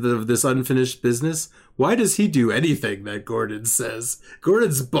guilt of this unfinished business? Why does he do anything that Gordon says?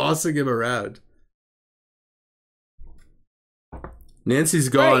 Gordon's bossing him around. Nancy's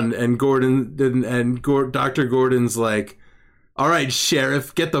gone, right. And Dr. Gordon's like, "All right,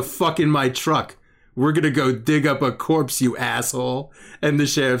 Sheriff, get the fuck in my truck. We're gonna go dig up a corpse, you asshole." And the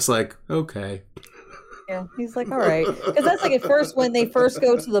sheriff's like, "Okay." Yeah, he's like, "All right." Because that's like at first when they first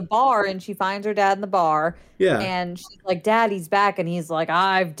go to the bar and she finds her dad in the bar. Yeah. And she's like, "Daddy's back." And he's like,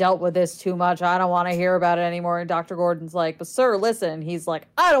 "I've dealt with this too much. I don't want to hear about it anymore." And Dr. Gordon's like, "But sir, listen." He's like,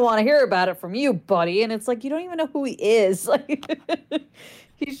 "I don't want to hear about it from you, buddy." And it's like, you don't even know who he is. Like,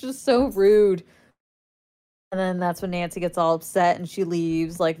 he's just so rude. And then that's when Nancy gets all upset and she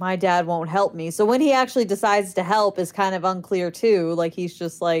leaves. Like, "My dad won't help me." So when he actually decides to help is kind of unclear too. Like, he's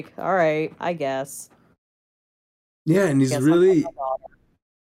just like, "All right, I guess." Yeah, and he's really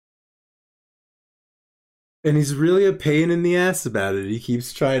a pain in the ass about it. He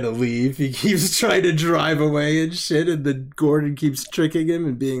keeps trying to leave. He keeps trying to drive away and shit. And then Gordon keeps tricking him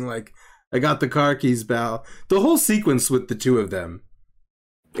and being like, "I got the car keys, pal." The whole sequence with the two of them,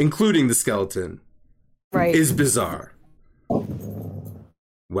 including the skeleton, right, is bizarre.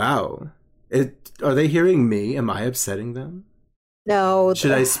 Wow. Are they hearing me? Am I upsetting them? No. Should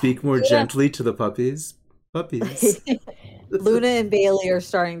I speak more gently to the puppies? Puppies. Luna and Bailey are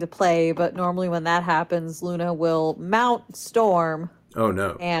starting to play, but normally when that happens, Luna will mount Storm. Oh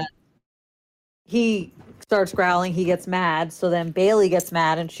no. And he starts growling, he gets mad, so then Bailey gets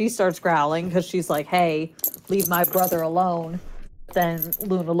mad and she starts growling because she's like, "Hey, leave my brother alone." Then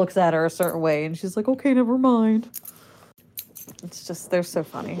Luna looks at her a certain way and she's like, "Okay, never mind." It's just, they're so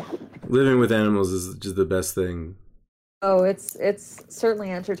funny. Living with animals is just the best thing. Oh, it's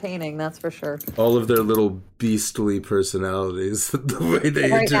certainly entertaining, that's for sure. All of their little beastly personalities, the way they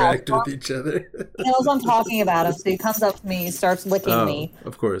interact with each other. He knows I'm talking about him, so he comes up to me, he starts licking me.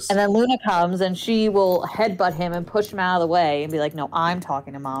 Of course. And then Luna comes and she will headbutt him and push him out of the way and be like, "No, I'm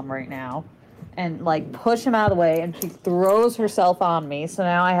talking to Mom right now." And like push him out of the way, and she throws herself on me. So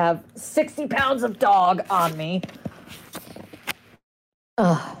now I have 60 pounds of dog on me.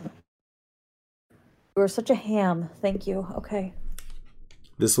 Ugh. You are such a ham. Thank you. Okay.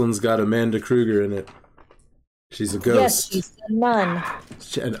 This one's got Amanda Kruger in it. She's a Yes, ghost. she's a nun.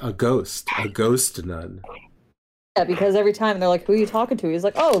 A ghost nun. Yeah, because every time they're like, "Who are you talking to?" He's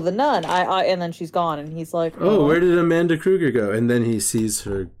like, "Oh, the nun." And then she's gone, and he's like, Oh, where did Amanda Kruger go? And then he sees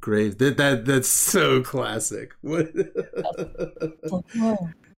her grave. That's so classic. What?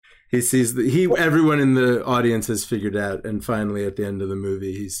 He sees everyone in the audience has figured out, and finally at the end of the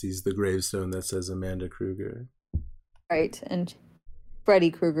movie, he sees the gravestone that says Amanda Kruger. Right, and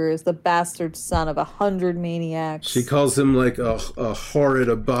Freddy Krueger is the bastard son of 100 maniacs. She calls him like a horrid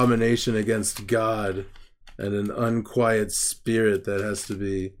abomination against God, and an unquiet spirit that has to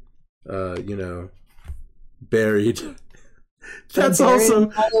be, buried. That's buried also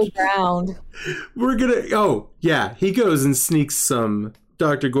in hollow ground. We're gonna. Oh yeah, he goes and sneaks some.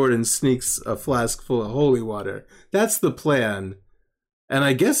 Dr. Gordon sneaks a flask full of holy water. That's the plan, and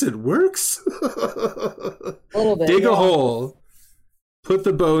I guess it works. A little bit. Dig a hole, put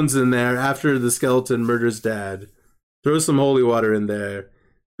the bones in there after the skeleton murders Dad. Throw some holy water in there,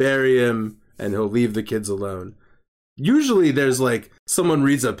 bury him, and he'll leave the kids alone. Usually there's like someone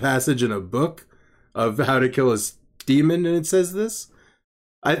reads a passage in a book of how to kill a demon and it says this.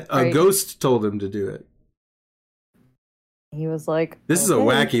 A ghost told him to do it. He was like, this is a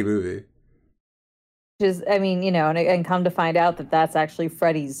wacky movie. Just, I mean, and come to find out that that's actually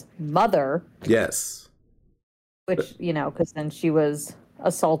Freddy's mother. Yes. Which, because then she was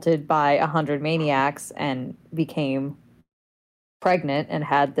assaulted by 100 maniacs and became pregnant and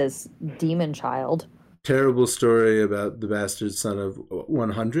had this demon child. Terrible story about the bastard son of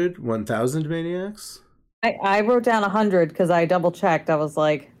 1,000 maniacs. I wrote down 100 because I double checked. I was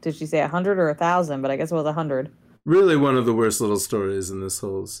like, did she say 100 or 1,000? But I guess it was 100. Really one of the worst little stories in this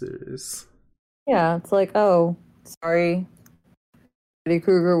whole series. Yeah, it's like, oh, sorry. Freddy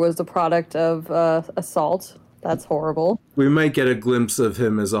Krueger was the product of assault. That's horrible. We might get a glimpse of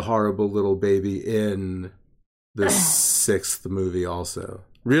him as a horrible little baby in the 6th movie also.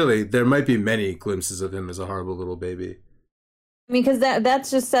 Really, there might be many glimpses of him as a horrible little baby. I mean, because that's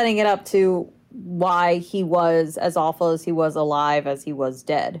just setting it up to why he was as awful as he was alive as he was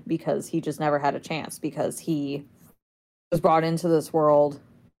dead, because he just never had a chance, because he was brought into this world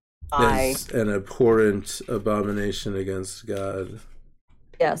by as an abhorrent abomination against God.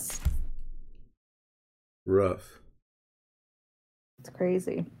 Yes. Rough. It's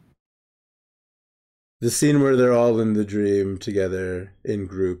crazy. The scene where they're all in the dream together in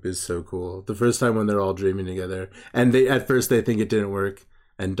group is so cool. The first time when they're all dreaming together, and at first they think it didn't work,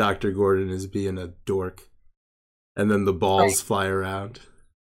 and Dr. Gordon is being a dork, and then the balls fly around.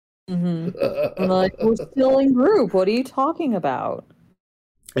 Mm-hmm. I'm like, we're still in group. What are you talking about?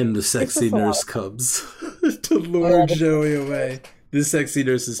 And the sexy nurse comes to lure Joey away. This sexy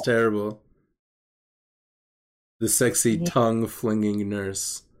nurse is terrible. The sexy tongue-flinging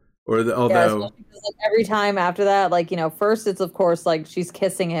nurse. Although every time after that, first it's of course like she's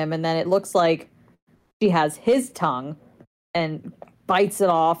kissing him, and then it looks like she has his tongue and bites it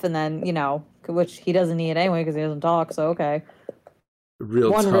off, and then which he doesn't need anyway because he doesn't talk. So okay,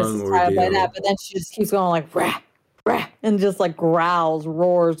 real tongue ordeal. By that, but then she just keeps going like rah, rah, and just like growls,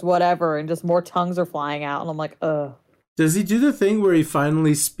 roars, whatever, and just more tongues are flying out, and I'm like, ugh. Does he do the thing where he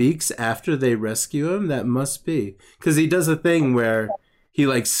finally speaks after they rescue him? That must be, because he does a thing where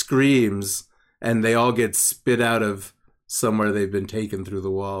he screams and they all get spit out of somewhere they've been taken through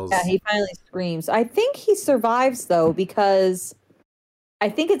the walls. Yeah, he finally screams. I think he survives though, because I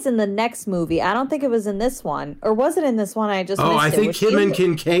think it's in the next movie. I don't think it was in this one. Or was it in this one? I just missed I think him and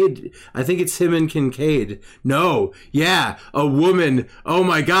Kincaid. I think it's him and Kincaid. No. Yeah. A woman. Oh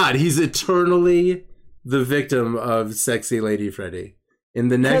my God. He's eternally the victim of Sexy Lady Freddy. In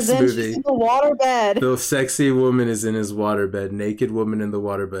the next movie, she's in the waterbed. The sexy woman is in his waterbed, naked woman in the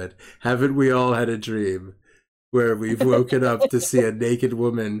waterbed. Haven't we all had a dream where we've woken up to see a naked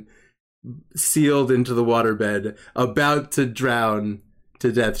woman sealed into the waterbed, about to drown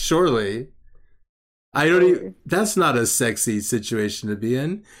to death? Surely, I don't even. That's not a sexy situation to be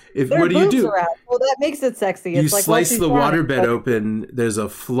in. What do you do? Well, that makes it sexy. It's you slice the waterbed open. There's a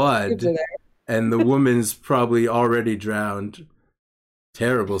flood, and the woman's probably already drowned.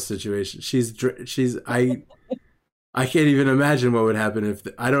 Terrible situation. I can't even imagine what would happen if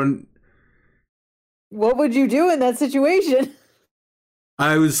What would you do in that situation?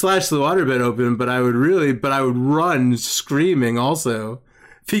 I would slash the waterbed open, but I would run screaming also,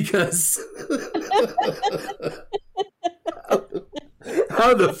 because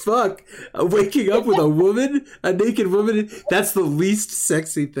how the fuck? Waking up with a naked woman, that's the least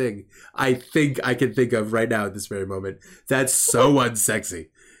sexy thing I think I can think of right now at this very moment. That's so unsexy.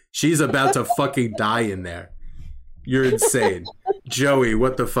 She's about to fucking die in there. You're insane. Joey,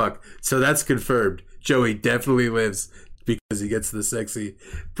 what the fuck? So that's confirmed. Joey definitely lives because he gets the sexy.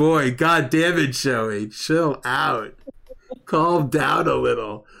 Boy, god damn it, Joey. Chill out. Calm down a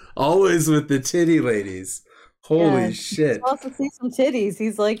little. Always with the titty ladies. Holy Yeah, he shit. wants to see some titties.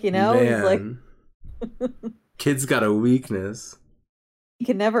 He's like, he's like, Man. Kid's got a weakness. he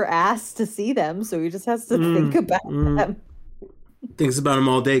can never ask to see them, so he just has to think about them. Thinks about him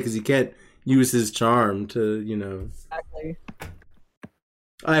all day because he can't use his charm to, Exactly.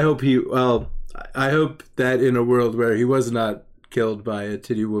 I hope that in a world where he was not killed by a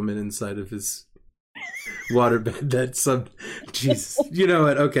titty woman inside of his waterbed, that some, Jesus, you know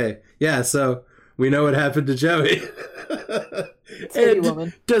what? Okay, yeah. So we know what happened to Joey. Titty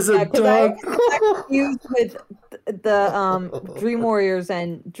woman. Does a dog? I confused with the Dream Warriors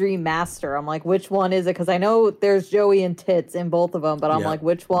and Dream Master. I'm like, which one is it? Because I know there's Joey and tits in both of them, but I'm like,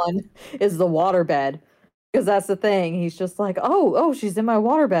 which one is the waterbed? Because that's the thing. He's just like, oh, she's in my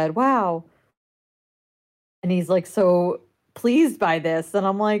waterbed. Wow. And he's like so pleased by this, and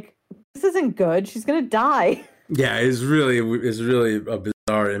I'm like, this isn't good. She's gonna die. Yeah, it's really a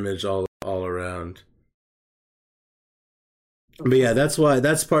bizarre image all around. But yeah, that's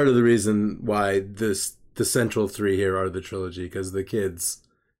part of the reason why the central three here are the trilogy, because the kids,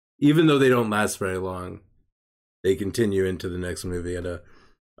 even though they don't last very long, they continue into the next movie, and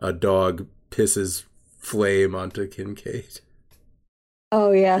a dog pisses flame onto Kincaid.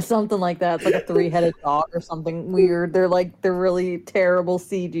 Oh yeah, something like that. It's like a 3-headed dog or something weird. They're really terrible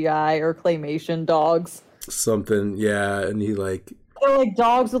CGI or claymation dogs. Something, yeah, and he like they're like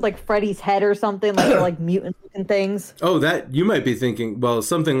dogs with like Freddy's head or something, like they're like mutant looking things. Oh, that you might be thinking. Well,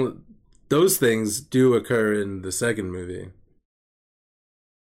 those things do occur in the second movie.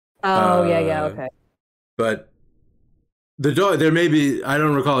 Oh yeah, okay. But the dog, there may be. I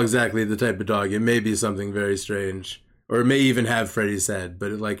don't recall exactly the type of dog. It may be something very strange, or it may even have Freddy's head.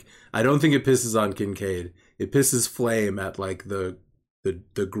 But I don't think it pisses on Kincaid. It pisses flame at like the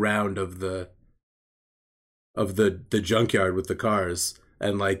ground of the junkyard with the cars,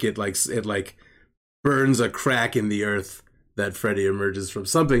 and like it burns a crack in the earth that Freddy emerges from.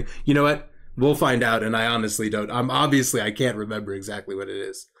 Something, you know what? We'll find out, and I honestly don't. I can't remember exactly what it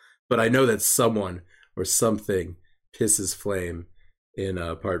is, but I know that someone or something pisses flame in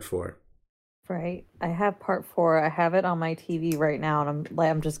part 4. Right. I have part 4. I have it on my TV right now, and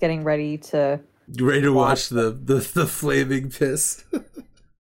I'm just getting ready to watch the flaming piss.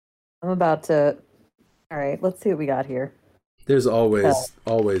 I'm about to. All right, let's see what we got here. There's always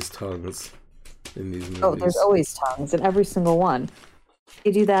tongues in these movies. Oh, there's always tongues in every single one.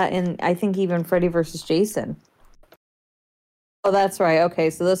 They do that in, I think, even Freddy vs. Jason. Oh, that's right. Okay,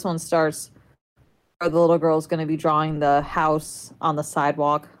 so this one starts where the little girl's going to be drawing the house on the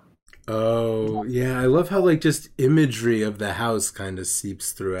sidewalk. Oh, yeah. I love how, just imagery of the house kind of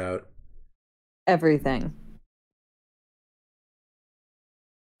seeps throughout. Everything.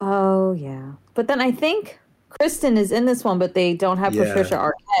 Oh, yeah. But then I think Kristen is in this one, but they don't have Patricia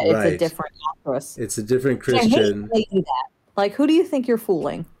Arquette. Right. It's a different actress. It's a different Christian. I hate they do that. Like, who do you think you're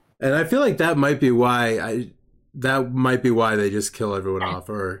fooling? And I feel like that might be why they just kill everyone off,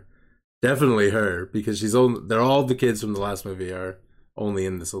 or definitely her, because they're all the kids from the last movie are only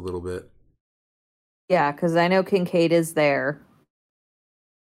in this a little bit. Yeah, because I know Kincaid is there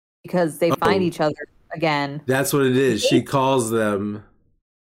because they find each other again. That's what it is. She calls them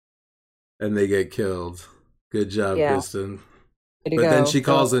and they get killed. Good job, Kristen. But then she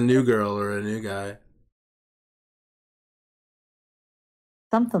calls a new girl or a new guy.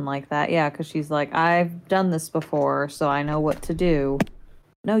 Something like that, yeah, because she's like, I've done this before, so I know what to do.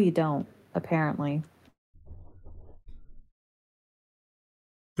 No, you don't, apparently.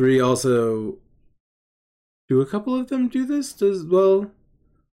 3 also... Do a couple of them do this? The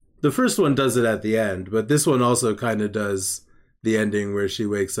first one does it at the end, but this one also kind of does the ending where she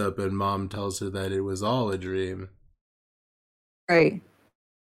wakes up and mom tells her that it was all a dream. Right.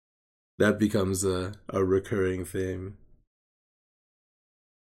 That becomes a recurring theme.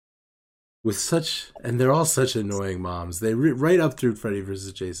 And they're all such annoying moms. They right up through Freddy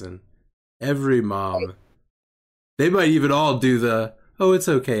vs. Jason. Every mom. They might even all do the, oh, it's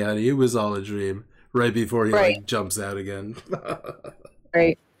okay, honey, it was all a dream, right before he jumps out again.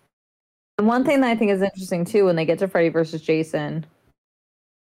 Right. And one thing that I think is interesting too, when they get to Freddy vs. Jason,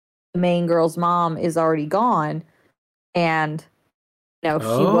 the main girl's mom is already gone, and she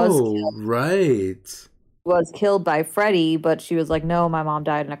was killed by Freddy, but she was like, no, my mom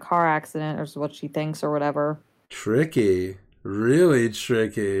died in a car accident, or what she thinks, or whatever. Tricky. Really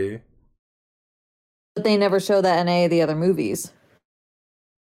tricky. But they never show that in any of the other movies.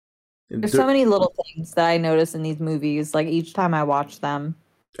 And There's so many little things that I notice in these movies, like each time I watch them.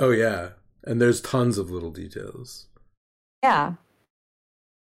 oh yeah, and there's tons of little details. Yeah.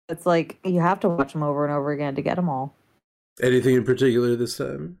 It's like you have to watch them over and over again to get them all. Anything in particular this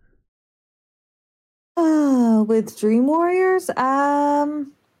time? With Dream Warriors, I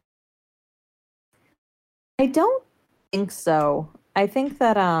don't think so. I think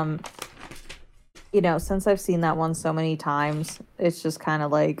that since I've seen that one so many times, it's just kind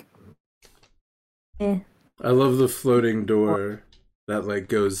of like eh. I love the floating door that like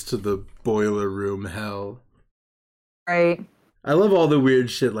goes to the boiler room hell. Right. I love all the weird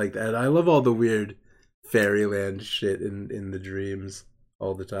shit like that. I love all the weird fairyland shit in the dreams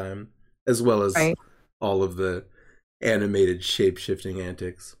all the time, as well as Right. all of the animated shape-shifting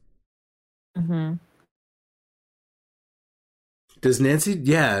antics. Mm-hmm. Does Nancy?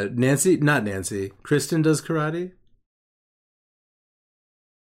 Yeah, Nancy. Not Nancy. Kristen does karate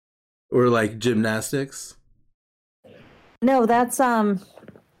or like gymnastics. No, that's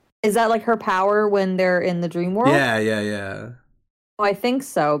is that like her power when they're in the dream world? Yeah, yeah, yeah. Oh, I think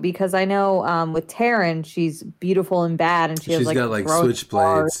so because I know with Taryn, she's beautiful and bad, and she has She's like got like throwing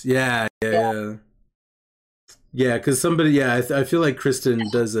stars. switchblades. Yeah, yeah, yeah. Yeah, because somebody, yeah, I feel like Kristen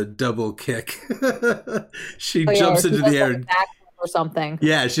does a double kick. She Oh yeah, or jumps she into does the like air. a backflip or something.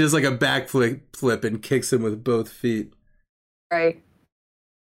 Yeah, she does like a flip and kicks him with both feet. Right.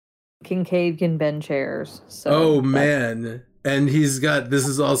 Kincaid can bend chairs. So Oh man. And this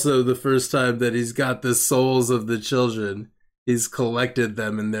is also the first time that he's got the souls of the children. He's collected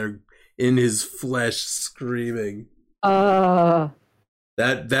them and they're in his flesh screaming. uh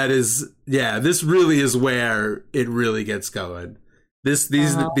That is, yeah, this really is where it really gets going.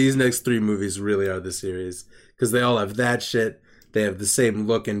 These next three movies really are the series because they all have that shit. They have the same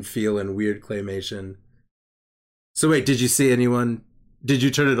look and feel and weird claymation. So wait, did you see anyone? Did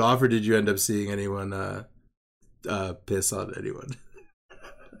you turn it off, or did you end up seeing anyone piss on anyone?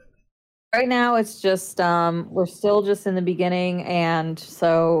 right now it's just we're still just in the beginning, and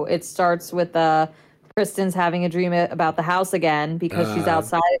so it starts with Kristen's having a dream about the house again because she's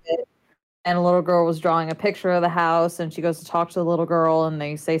outside of it, and a little girl was drawing a picture of the house, and she goes to talk to the little girl, and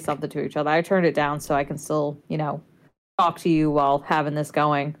they say something to each other. I turned it down so I can still talk to you while having this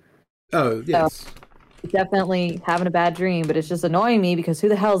going. Oh yes. So, definitely having a bad dream, but it's just annoying me because who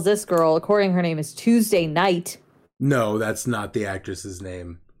the hell is this girl? According, her name is Tuesday Night. No, that's not the actress's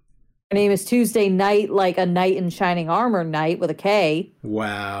name. Her name is Tuesday Night, like a knight in shining armor knight with a K.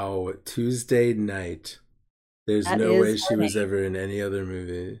 Wow, Tuesday Night. There's That no is way she her was name. ever in any other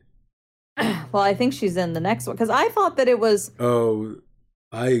movie. Well, I think she's in the next one because I thought that it was Oh,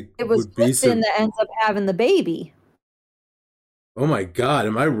 I would be Kristen that ends up having the baby. Oh my god,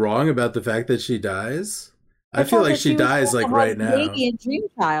 am I wrong about the fact that she dies? I feel thought like that she was dies supposed like to have right the now. baby and Dream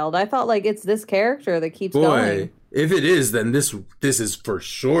Child. I thought like it's this character that keeps Boy, going. if it is, then this is for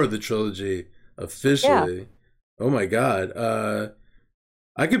sure the trilogy officially. Yeah. Oh my god.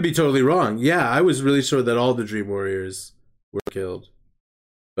 I could be totally wrong. Yeah, I was really sure that all the Dream Warriors were killed.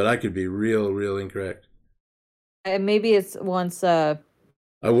 But I could be real incorrect. And maybe it's once I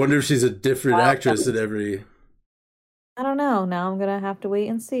wonder if she's a different actress in every. I don't know. Now I'm gonna have to wait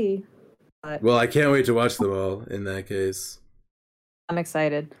and see. But Well, I can't wait to watch them all in that case. I'm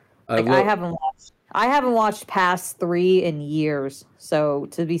excited. I Like lo- I haven't watched past 3 in years. So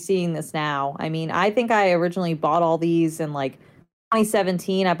to be seeing this now, I mean, I think I originally bought all these in like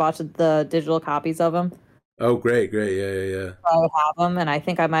 2017. I bought the digital copies of them. Oh, great. Yeah. So I would have them, and I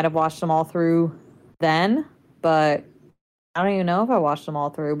think I might have watched them all through then, but I don't even know if I watched them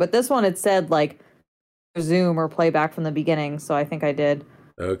all through. But this one, it said like resume or play back from the beginning, so I think I did.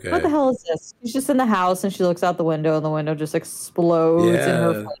 Okay. What the hell is this? She's just in the house, and she looks out the window, and the window just explodes in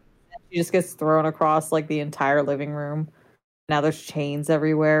her face. She just gets thrown across like the entire living room. Now there's chains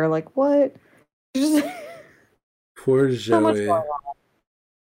everywhere. Like what? Just Poor so much Joey. going on.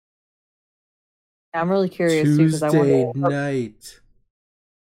 I'm really curious too because I Tuesday wonder. night.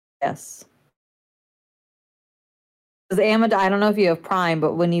 Yes. Because Amazon, I don't know if you have Prime,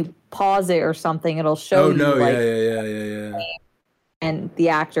 but when you pause it or something, it'll show Oh no! you like Yeah. and the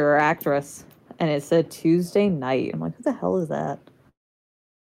actor or actress, and it said Tuesday Night. I'm like, who the hell is that?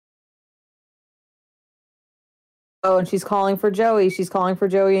 Oh, and she's calling for Joey. She's calling for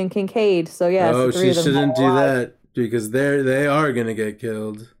Joey and Kincaid. So yeah, Oh, the three she of them shouldn't do alive. that because they are gonna get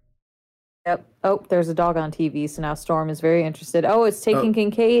killed. Yep. Oh, there's a dog on TV, so now Storm is very interested. Oh, it's taking Oh,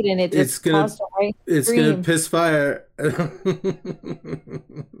 Kincaid, and it it's just gonna caused a white it's gonna scream. piss fire. It's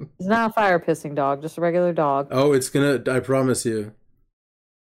not a fire pissing dog, just a regular dog. Oh, it's gonna. I promise you.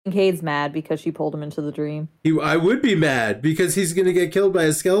 Kincaid's mad because she pulled him into the dream. I would be mad because he's gonna get killed by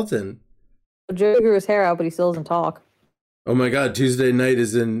a skeleton. Joey grew his hair out, but he still doesn't talk. Oh my god, Tuesday Night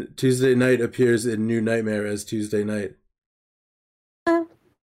appears in New Nightmare as Tuesday Night.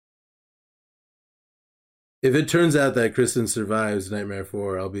 If it turns out that Kristen survives Nightmare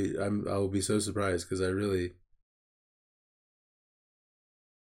 4, I'll be so surprised because I really.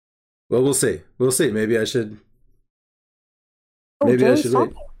 Well, we'll see. We'll see. Maybe I should. Maybe I should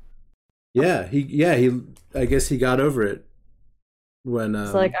wait. Yeah, he. I guess he got over it when.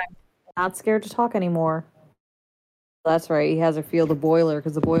 It's like, I'm not scared to talk anymore. That's right. He has her feel the boiler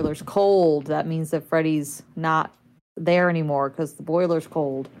because the boiler's cold. That means that Freddy's not there anymore because the boiler's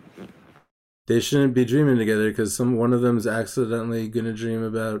cold. They shouldn't be dreaming together because one of them is accidentally gonna dream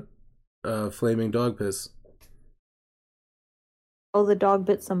about flaming dog piss. Oh, the dog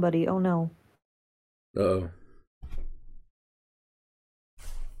bit somebody. Oh no. Uh-oh.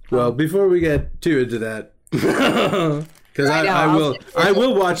 Well, before we get too into that, because I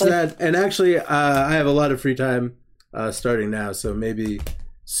will watch that, and actually, I have a lot of free time starting now, so maybe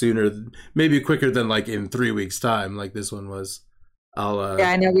quicker than like in 3 weeks' time, like this one was.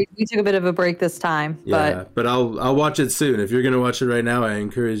 I know we took a bit of a break this time, but I'll watch it soon. If you're gonna watch it right now, I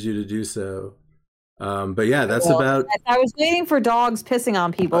encourage you to do so. But yeah, that's about. I was waiting for dogs pissing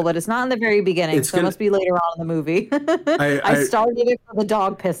on people, but it's not in the very beginning, so it must be later on in the movie. I started it for the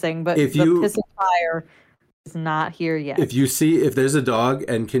dog pissing, but the pissing fire is not here yet. If there's a dog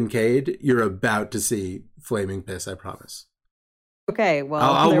and Kincaid, you're about to see flaming piss. I promise. Okay, well,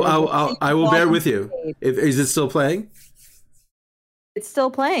 I will bear with you. Is it still playing? It's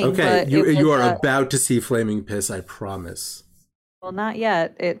still playing. Okay, you are about to see flaming piss. I promise. Well, not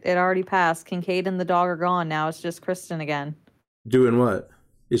yet. It already passed. Kincaid and the dog are gone. Now it's just Kristen again. Doing what?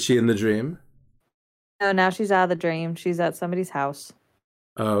 Is she in the dream? No, now she's out of the dream. She's at somebody's house.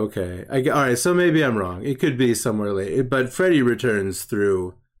 Oh, okay. All right, so maybe I'm wrong. It could be somewhere late. But Freddy returns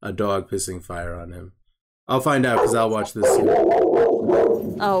through a dog pissing fire on him. I'll find out because I'll watch this soon.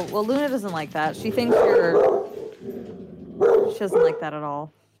 Oh, well, Luna doesn't like that. She thinks she doesn't like that at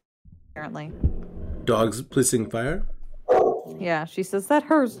all, apparently. Dogs pissing fire? Yeah, she says, that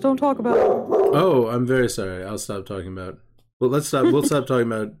hurts. Don't talk about it. Oh, I'm very sorry. I'll stop talking about. Well, we'll stop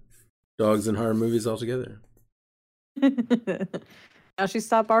talking about dogs and horror movies altogether. Now she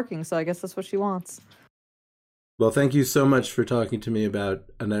stopped barking, so I guess that's what she wants. Well, thank you so much for talking to me about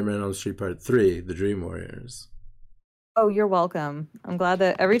A Nightmare on Elm Street Part 3, The Dream Warriors. Oh, you're welcome. I'm glad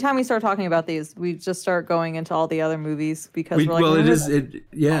that every time we start talking about these, we just start going into all the other movies because we're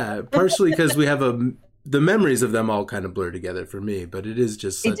like, partially because we have the memories of them all kind of blur together for me, but it is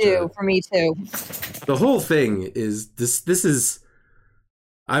just such for me too. The whole thing is this is.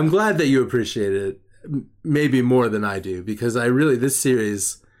 I'm glad that you appreciate it, maybe more than I do, because this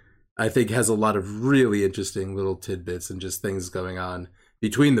series, I think, has a lot of really interesting little tidbits and just things going on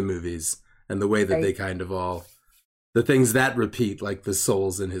between the movies and the way that they kind of all. The things that repeat, like the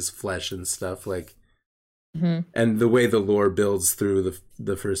souls in his flesh and stuff, like, and the way the lore builds through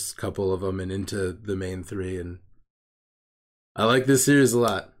the first couple of them and into the main three. And I like this series a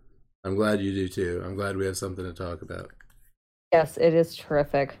lot. I'm glad you do too. I'm glad we have something to talk about. Yes, it is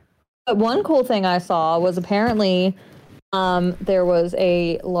terrific. But one cool thing I saw was apparently there was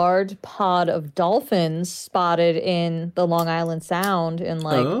a large pod of dolphins spotted in the Long Island Sound in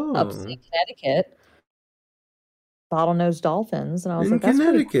upstate Connecticut. Bottlenose dolphins, and I was in like, "That's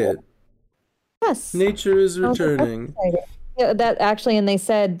Connecticut." Cool. Yes, nature is returning. Yeah, that actually, and they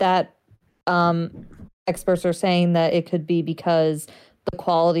said that experts are saying that it could be because the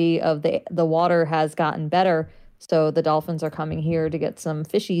quality of the water has gotten better, so the dolphins are coming here to get some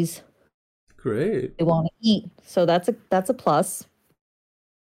fishies. Great. They want to eat, so that's a plus.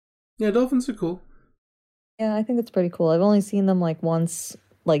 Yeah, dolphins are cool. Yeah, I think it's pretty cool. I've only seen them like once,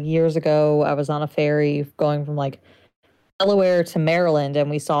 like years ago. I was on a ferry going from like Delaware to Maryland, and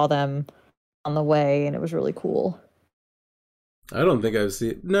we saw them on the way, and it was really cool. I don't think I've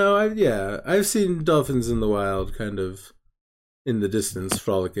seen. No, I've seen dolphins in the wild, kind of in the distance,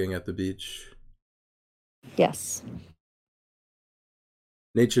 frolicking at the beach. Yes.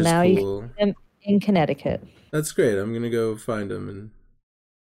 Nature's now cool. You can see them in Connecticut. That's great. I'm gonna go find them and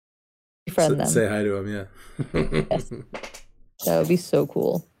befriend them. Say hi to them. Yeah. Yes. That would be so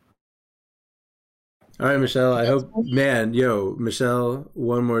cool. All right, Michelle, I hope, Michelle,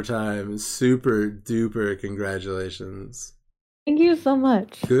 one more time, super duper congratulations. Thank you so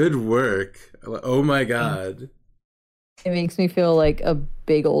much. Good work. Oh my God. It makes me feel like a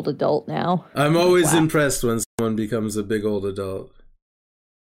big old adult now. I'm always impressed when someone becomes a big old adult.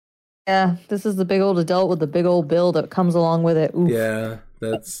 Yeah, this is the big old adult with the big old bill that comes along with it. Oof. Yeah,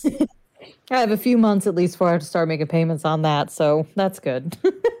 That's. I have a few months at least before I have to start making payments on that, so that's good.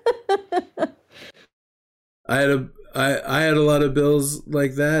 I had a lot of bills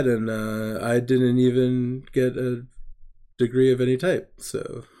like that, and I didn't even get a degree of any type.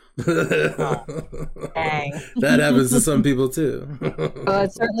 So Oh, dang. that happens to some people too. Oh,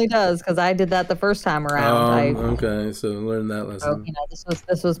 it certainly does, because I did that the first time around. Okay, so learn that lesson. So,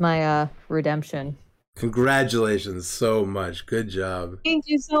 this was my redemption. Congratulations so much. Good job. Thank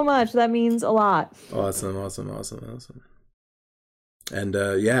you so much. That means a lot. Awesome. And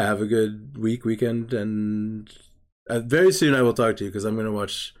yeah, have a good weekend, and very soon I will talk to you because I'm gonna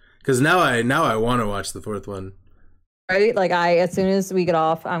watch. Because now I want to watch the fourth one. Right, like as soon as we get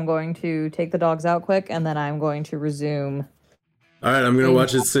off, I'm going to take the dogs out quick, and then I'm going to resume. All right, I'm gonna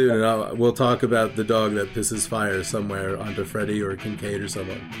watch it soon, and we'll talk about the dog that pisses fire somewhere onto Freddy or Kincaid or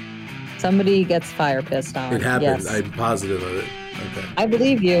someone. Somebody gets fire pissed on. It happened. Yes. I'm positive of it. Okay. I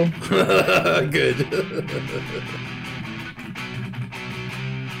believe you. Good.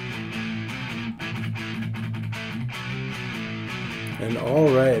 And all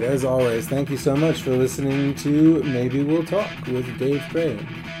right, as always, thank you so much for listening to Maybe We'll Talk with Dave Crane,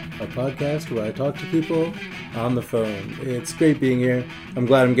 a podcast where I talk to people on the phone. It's great being here. I'm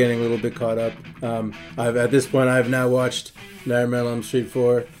glad I'm getting a little bit caught up. At this point, I've now watched Nightmare on Elm Street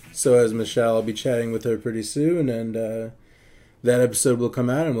 4. So has Michelle. I'll be chatting with her pretty soon, and that episode will come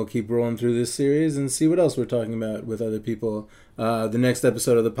out, and we'll keep rolling through this series and see what else we're talking about with other people. The next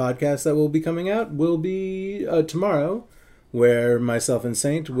episode of the podcast that will be coming out will be tomorrow, where myself and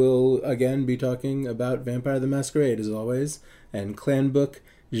Saint will again be talking about Vampire the Masquerade, as always, and Clan Book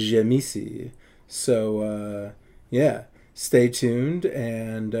Jamisi. So, yeah. Stay tuned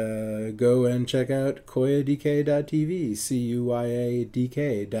and go and check out CuyadK.tv, CUYADK.tv.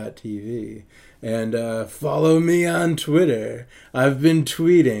 And follow me on Twitter. I've been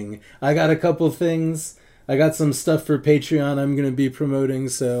tweeting. I got a couple things. I got some stuff for Patreon I'm going to be promoting,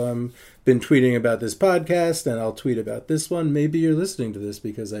 so I'm been tweeting about this podcast, and I'll tweet about this one. Maybe you're listening to this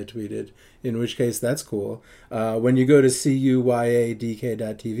because I tweeted, in which case that's cool. When you go to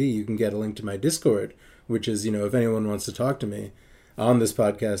CUYADK.tv, you can get a link to my Discord, which is, if anyone wants to talk to me on this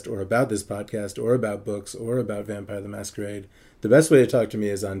podcast or about this podcast or about books or about Vampire the Masquerade, the best way to talk to me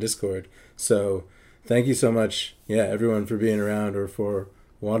is on Discord. So thank you so much, everyone, for being around or for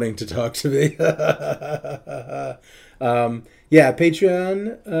wanting to talk to me.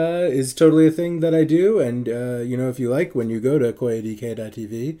 Patreon is totally a thing that I do. And, if you like, when you go to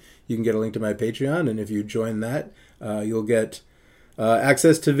CuyadK.tv, you can get a link to my Patreon. And if you join that, you'll get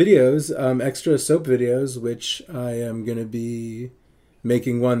access to videos, extra soap videos, which I am going to be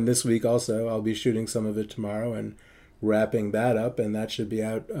making one this week also. I'll be shooting some of it tomorrow and wrapping that up, and that should be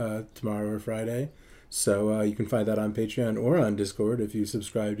out tomorrow or Friday. So you can find that on Patreon or on Discord if you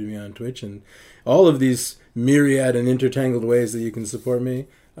subscribe to me on Twitch, and all of these myriad and intertangled ways that you can support me,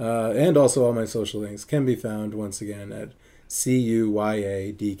 and also all my social links can be found once again at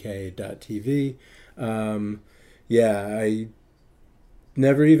CUYADK.tv. I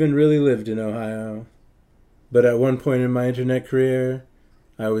never even really lived in Ohio, but at one point in my internet career,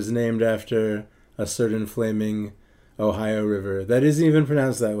 I was named after a certain flaming Ohio river that isn't even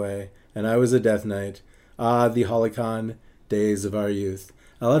pronounced that way, and I was a Death Knight. The Holocon days of our youth.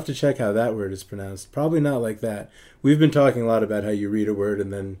 I'll have to check how that word is pronounced. Probably not like that. We've been talking a lot about how you read a word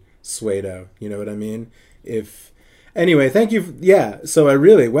and then Suedo. You know what I mean? Anyway, thank you. So I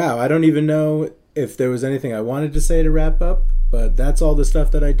don't even know if there was anything I wanted to say to wrap up, but that's all the stuff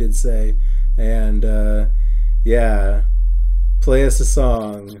that I did say. And, play us a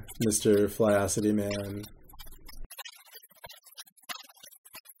song, Mr. Flyosity Man.